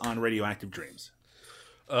thoughts on Radioactive Dreams?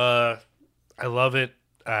 I love it.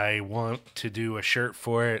 I want to do a shirt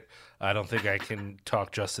for it. I don't think I can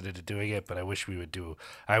talk Justin into doing it, but I wish we would do.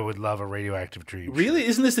 I would love a Radioactive Dream. Really?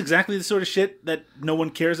 Isn't this exactly the sort of shit that no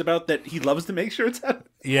one cares about that he loves to make shirts out?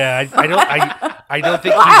 Yeah, I don't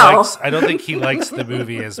think he likes. I don't think he likes the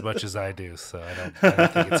movie as much as I do. So I don't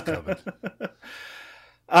think it's coming.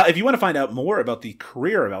 If you want to find out more about the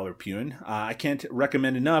career of Albert Pyun, I can't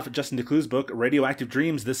recommend enough Justin Decloux's book, Radioactive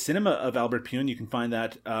Dreams, The Cinema of Albert Pyun. You can find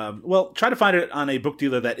that, try to find it on a book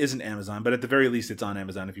dealer that isn't Amazon, but at the very least it's on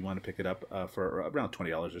Amazon if you want to pick it up for around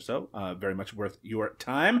 $20 or so. Very much worth your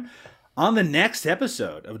time. On the next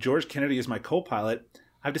episode of George Kennedy is My Co-Pilot,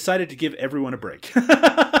 I've decided to give everyone a break.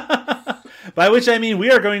 By which I mean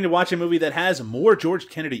we are going to watch a movie that has more George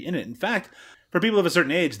Kennedy in it. In fact, for people of a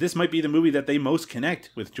certain age, this might be the movie that they most connect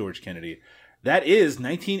with George Kennedy. That is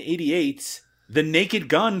 1988's The Naked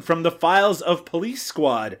Gun from the Files of Police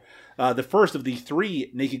Squad. The first of the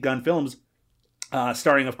 3 Naked Gun films,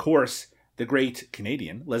 starring, of course, the great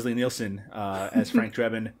Canadian Leslie Nielsen as Frank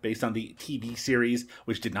Drebin, based on the TV series,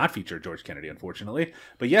 which did not feature George Kennedy, unfortunately.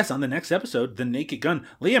 But yes, on the next episode, The Naked Gun.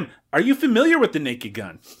 Liam, are you familiar with The Naked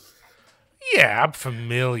Gun? Yeah, I'm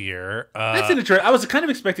familiar. That's interesting. I was kind of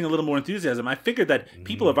expecting a little more enthusiasm. I figured that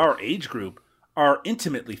people of our age group are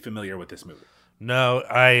intimately familiar with this movie. No,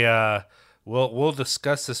 we'll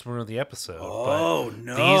discuss this more in the episode. Oh,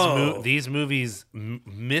 no. These movies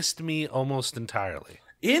missed me almost entirely.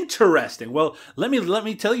 Interesting. Well, let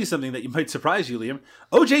me tell you something that you might surprise you, Liam.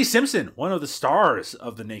 O.J. Simpson, one of the stars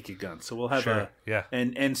of The Naked Gun. So we'll have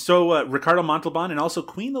and so Ricardo Montalban and also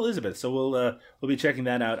Queen Elizabeth. So we'll be checking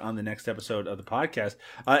that out on the next episode of the podcast.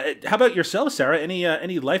 How about yourself, Sarah?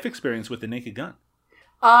 Any life experience with The Naked Gun?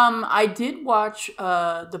 I did watch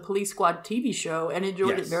the Police Squad TV show and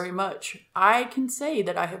enjoyed it very much. I can say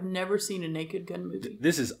that I have never seen a Naked Gun movie.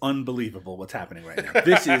 This is unbelievable what's happening right now.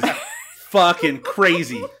 This is fucking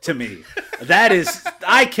crazy to me. That is,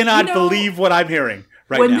 I cannot believe what I'm hearing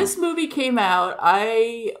right now. When this movie came out,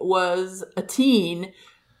 I was a teen,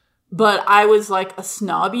 but I was like a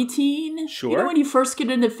snobby teen. Sure. You know when you first get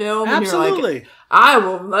into film and Absolutely. you're like, I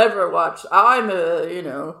will never watch, I'm a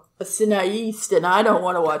cineaste and I don't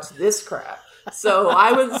want to watch this crap. So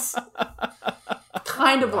I was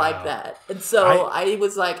kind of like that. And so I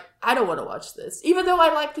was like, I don't want to watch this. Even though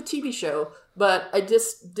I liked the TV show, but I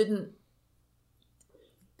just didn't.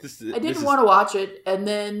 I didn't want to watch it, and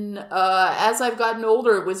then as I've gotten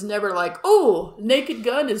older, it was never like, oh, Naked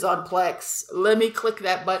Gun is on Plex. Let me click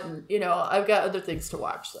that button. I've got other things to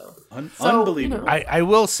watch, so. Unbelievable. I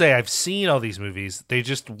will say I've seen all these movies. They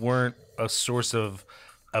just weren't a source of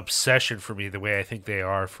obsession for me the way I think they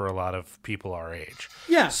are for a lot of people our age.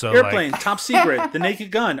 Yeah, so Airplane, Top Secret, The Naked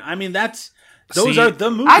Gun. I mean, those are the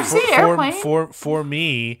movies. I've seen Airplane. For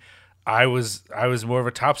me, I was more of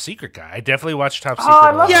a Top Secret guy. I definitely watched Top Secret. Oh,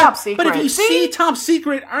 I love Top Secret. But if you see Top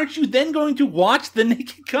Secret, aren't you then going to watch The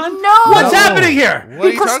Naked Gun? No. What's happening here?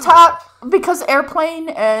 Because Airplane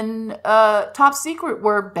and Top Secret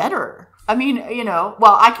were better. I mean,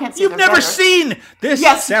 I can't say You've never seen this.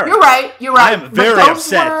 Yes, Sarah. You're right. I am very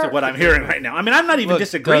upset at what I'm hearing right now. I mean, I'm not even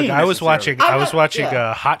disagreeing. Doug, I was watching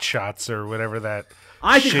Hot Shots or whatever that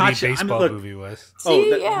shitty baseball movie was.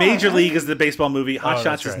 Major League is the baseball movie. Hot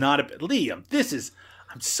Shots is not a Liam.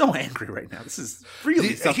 I'm so angry right now. This is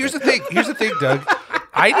really something. Here's the thing, Doug.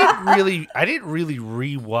 I didn't really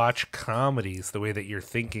rewatch comedies the way that you're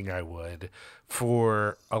thinking I would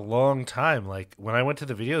for a long time. Like when I went to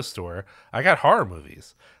the video store, I got horror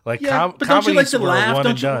movies. Like but comedies don't you like to were laugh? one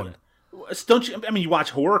Don't and done. Don't you? I mean, you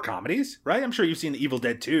watch horror comedies, right? I'm sure you've seen Evil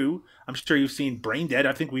Dead 2. I'm sure you've seen Brain Dead.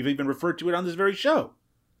 I think we've even referred to it on this very show.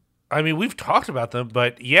 I mean, we've talked about them,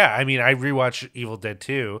 but yeah, I mean, I rewatched Evil Dead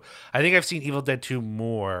 2. I think I've seen Evil Dead 2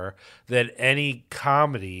 more than any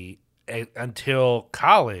comedy until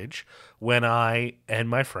college, when I and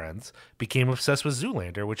my friends became obsessed with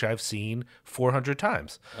Zoolander, which I've seen 400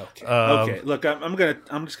 times. Okay. Look, I'm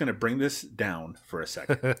just gonna bring this down for a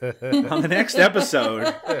second. On the next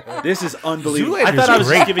episode, this is unbelievable. Zoolander, I thought I was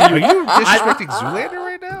just giving you. Are you disrespecting Zoolander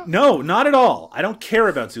right now? No, not at all. I don't care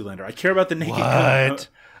about Zoolander. I care about The Naked Gun.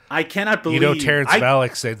 I cannot believe. Terrence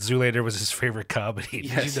Malick said Zoolander was his favorite comedy.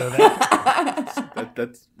 Did you know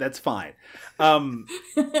that? That's fine.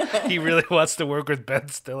 He really wants to work with Ben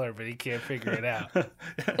Stiller, but he can't figure it out.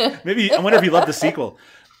 Maybe I wonder if he loved the sequel.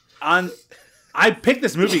 I picked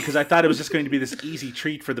this movie because I thought it was just going to be this easy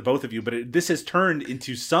treat for the both of you, but this has turned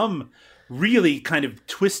into some really kind of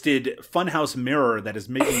twisted funhouse mirror that is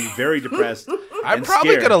making me very depressed. I'm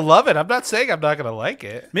probably going to love it. I'm not saying I'm not going to like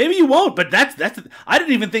it. Maybe you won't, but that's I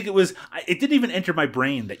didn't even think it didn't even enter my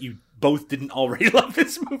brain that you both didn't already love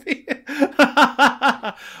this movie.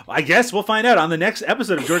 I guess we'll find out on the next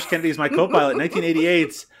episode of George Kennedy is My Co-Pilot,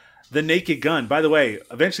 1988's The Naked Gun. By the way,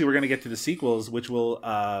 eventually we're going to get to the sequels, which will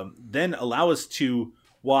then allow us to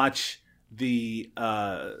watch the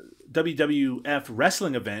WWF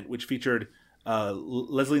wrestling event, which featured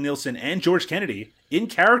Leslie Nielsen and George Kennedy in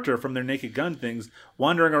character from their Naked Gun things,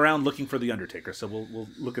 wandering around looking for the Undertaker. So we'll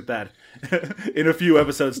look at that in a few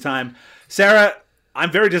episodes' time. Sarah,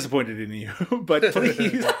 I'm very disappointed in you, but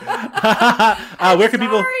please, where can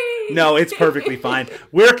people? No, it's perfectly fine.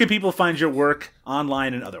 Where can people find your work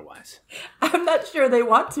online and otherwise? I'm not sure they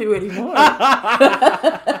want to anymore.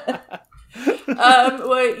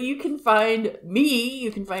 Well, you can find me.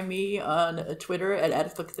 You can find me on Twitter at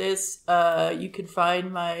 @AdFlickThis. You can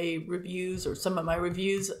find my reviews or some of my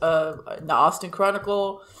reviews of the Austin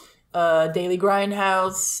Chronicle, Daily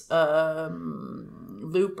Grindhouse,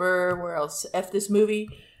 Looper. Where else? F This Movie.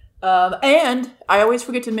 And I always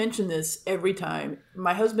forget to mention this every time.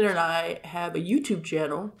 My husband and I have a YouTube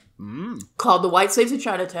channel called The White Slaves of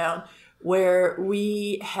Chinatown, where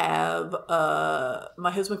we have,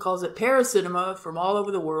 my husband calls it paracinema from all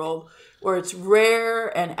over the world, where it's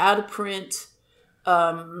rare and out of print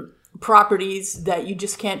properties that you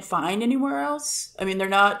just can't find anywhere else. I mean, they're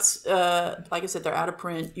not, like I said, they're out of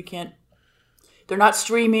print. They're not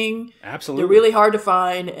streaming. Absolutely. They're really hard to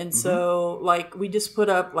find. And so, like, we just put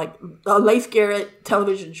up, like, a Leif Garrett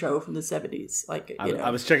television show from the 70s. Like, I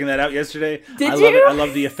was checking that out yesterday. Did I you? love it. I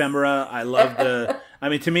love the ephemera. I love the... I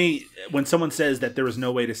mean, to me, when someone says that there was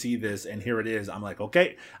no way to see this and here it is, I'm like,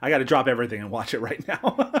 okay, I got to drop everything and watch it right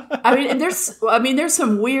now. I mean, there's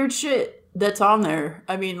some weird shit that's on there.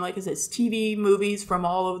 I mean, like I said, it's TV movies from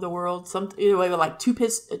all over the world. Some, like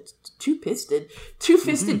Two-Fisted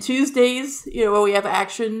Tuesdays. Where we have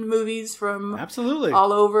action movies from absolutely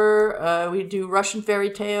all over. We do Russian fairy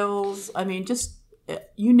tales. I mean, just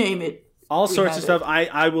you name it. All sorts of stuff.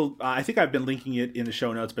 I think I've been linking it in the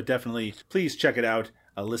show notes, but definitely please check it out,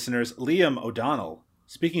 listeners. Liam O'Donnell.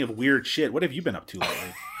 Speaking of weird shit, what have you been up to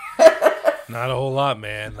lately? Not a whole lot,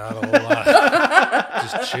 man. Not a whole lot.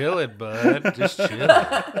 Just chilling, bud. Just chilling.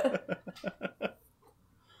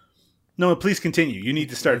 No, please continue. You need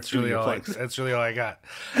to start doing your plugs. That's really all I got.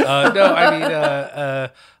 No, I mean,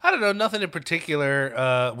 I don't know. Nothing in particular.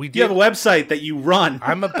 You have a website that you run.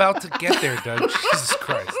 I'm about to get there, Doug. Jesus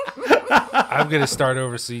Christ. I'm going to start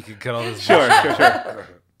over so you can cut all this. Sure.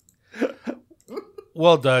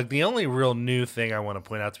 Well, Doug, the only real new thing I want to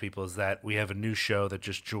point out to people is that we have a new show that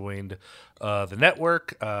just joined the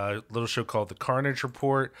network, a little show called The Carnage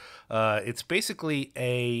Report. It's basically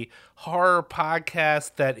a horror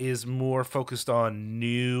podcast that is more focused on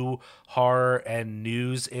new horror and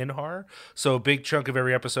news in horror. So a big chunk of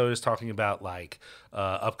every episode is talking about like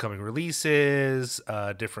upcoming releases,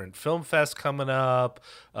 different film fests coming up,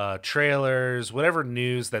 trailers, whatever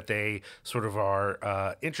news that they sort of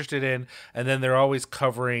are interested in. And then they're always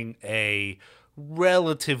covering a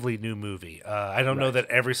relatively new movie. I don't know that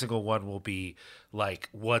every single one will be like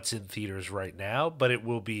what's in theaters right now, but it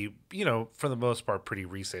will be, for the most part, pretty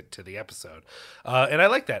recent to the episode. And I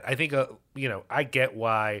like that. I think, I get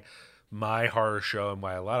why my horror show and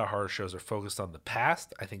why a lot of horror shows are focused on the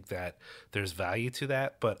past. I think that there's value to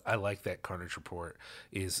that, but I like that Carnage Report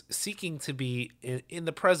is seeking to be in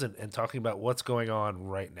the present and talking about what's going on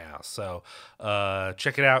right now. So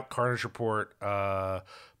check it out, Carnage Report.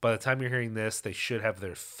 By the time you're hearing this, they should have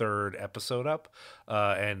their third episode up,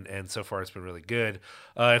 and so far it's been really good.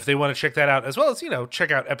 If they want to check that out, as well as check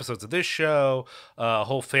out episodes of this show, a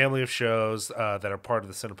whole family of shows that are part of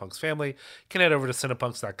the Cinepunx family, you can head over to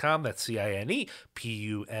cinepunx.com. That's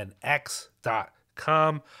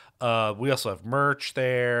CINEPUNX.com. We also have merch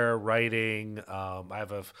there, writing. I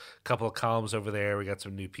have a couple of columns over there. We got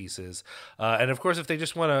some new pieces. And of course, if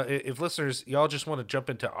listeners, y'all just want to jump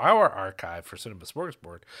into our archive for Cinema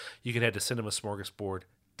Smorgasbord, you can head to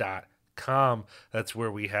cinemasmorgasbord.com. That's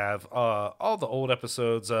where we have all the old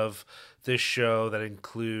episodes of this show that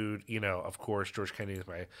include, of course, George Kennedy is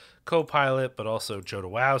my co-pilot, but also Joe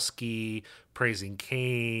Dawowski, Praising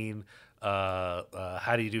Kane,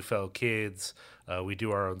 How Do You Do, Fellow Kids? We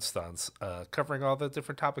do our own stunts, covering all the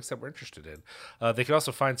different topics that we're interested in. They can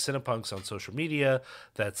also find Cinepunx on social media.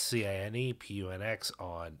 That's CINEPUNX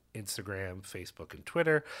on Instagram, Facebook, and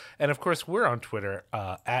Twitter. And of course, we're on Twitter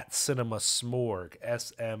at CinemaSmorg,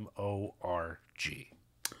 SMORG.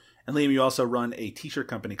 And Liam, you also run a t-shirt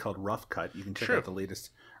company called Rough Cut. You can check out the latest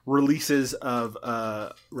releases of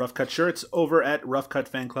Rough Cut shirts over at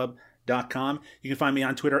roughcutfanclub.com. You can find me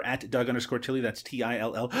on Twitter at Doug_Tilley. That's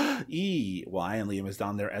TILLEY. And Liam is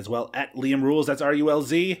down there as well at Liam Rules. That's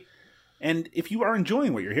RULZ. And if you are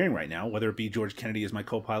enjoying what you're hearing right now, whether it be George Kennedy as my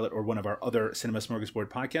co-pilot or one of our other Cinema Smorgasbord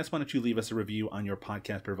podcasts, why don't you leave us a review on your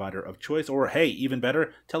podcast provider of choice? Or, hey, even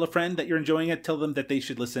better, tell a friend that you're enjoying it. Tell them that they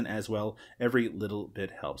should listen as well. Every little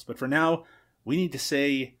bit helps. But for now, we need to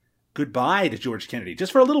say goodbye to George Kennedy,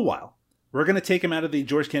 just for a little while. We're going to take him out of the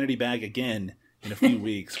George Kennedy bag again in a few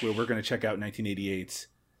weeks where we're going to check out 1988's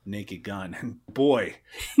Naked Gun. And boy,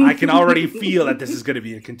 I can already feel that this is going to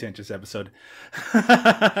be a contentious episode.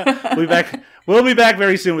 We'll be back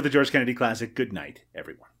very soon with the George Kennedy Classic. Good night,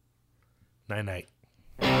 everyone. Night-night.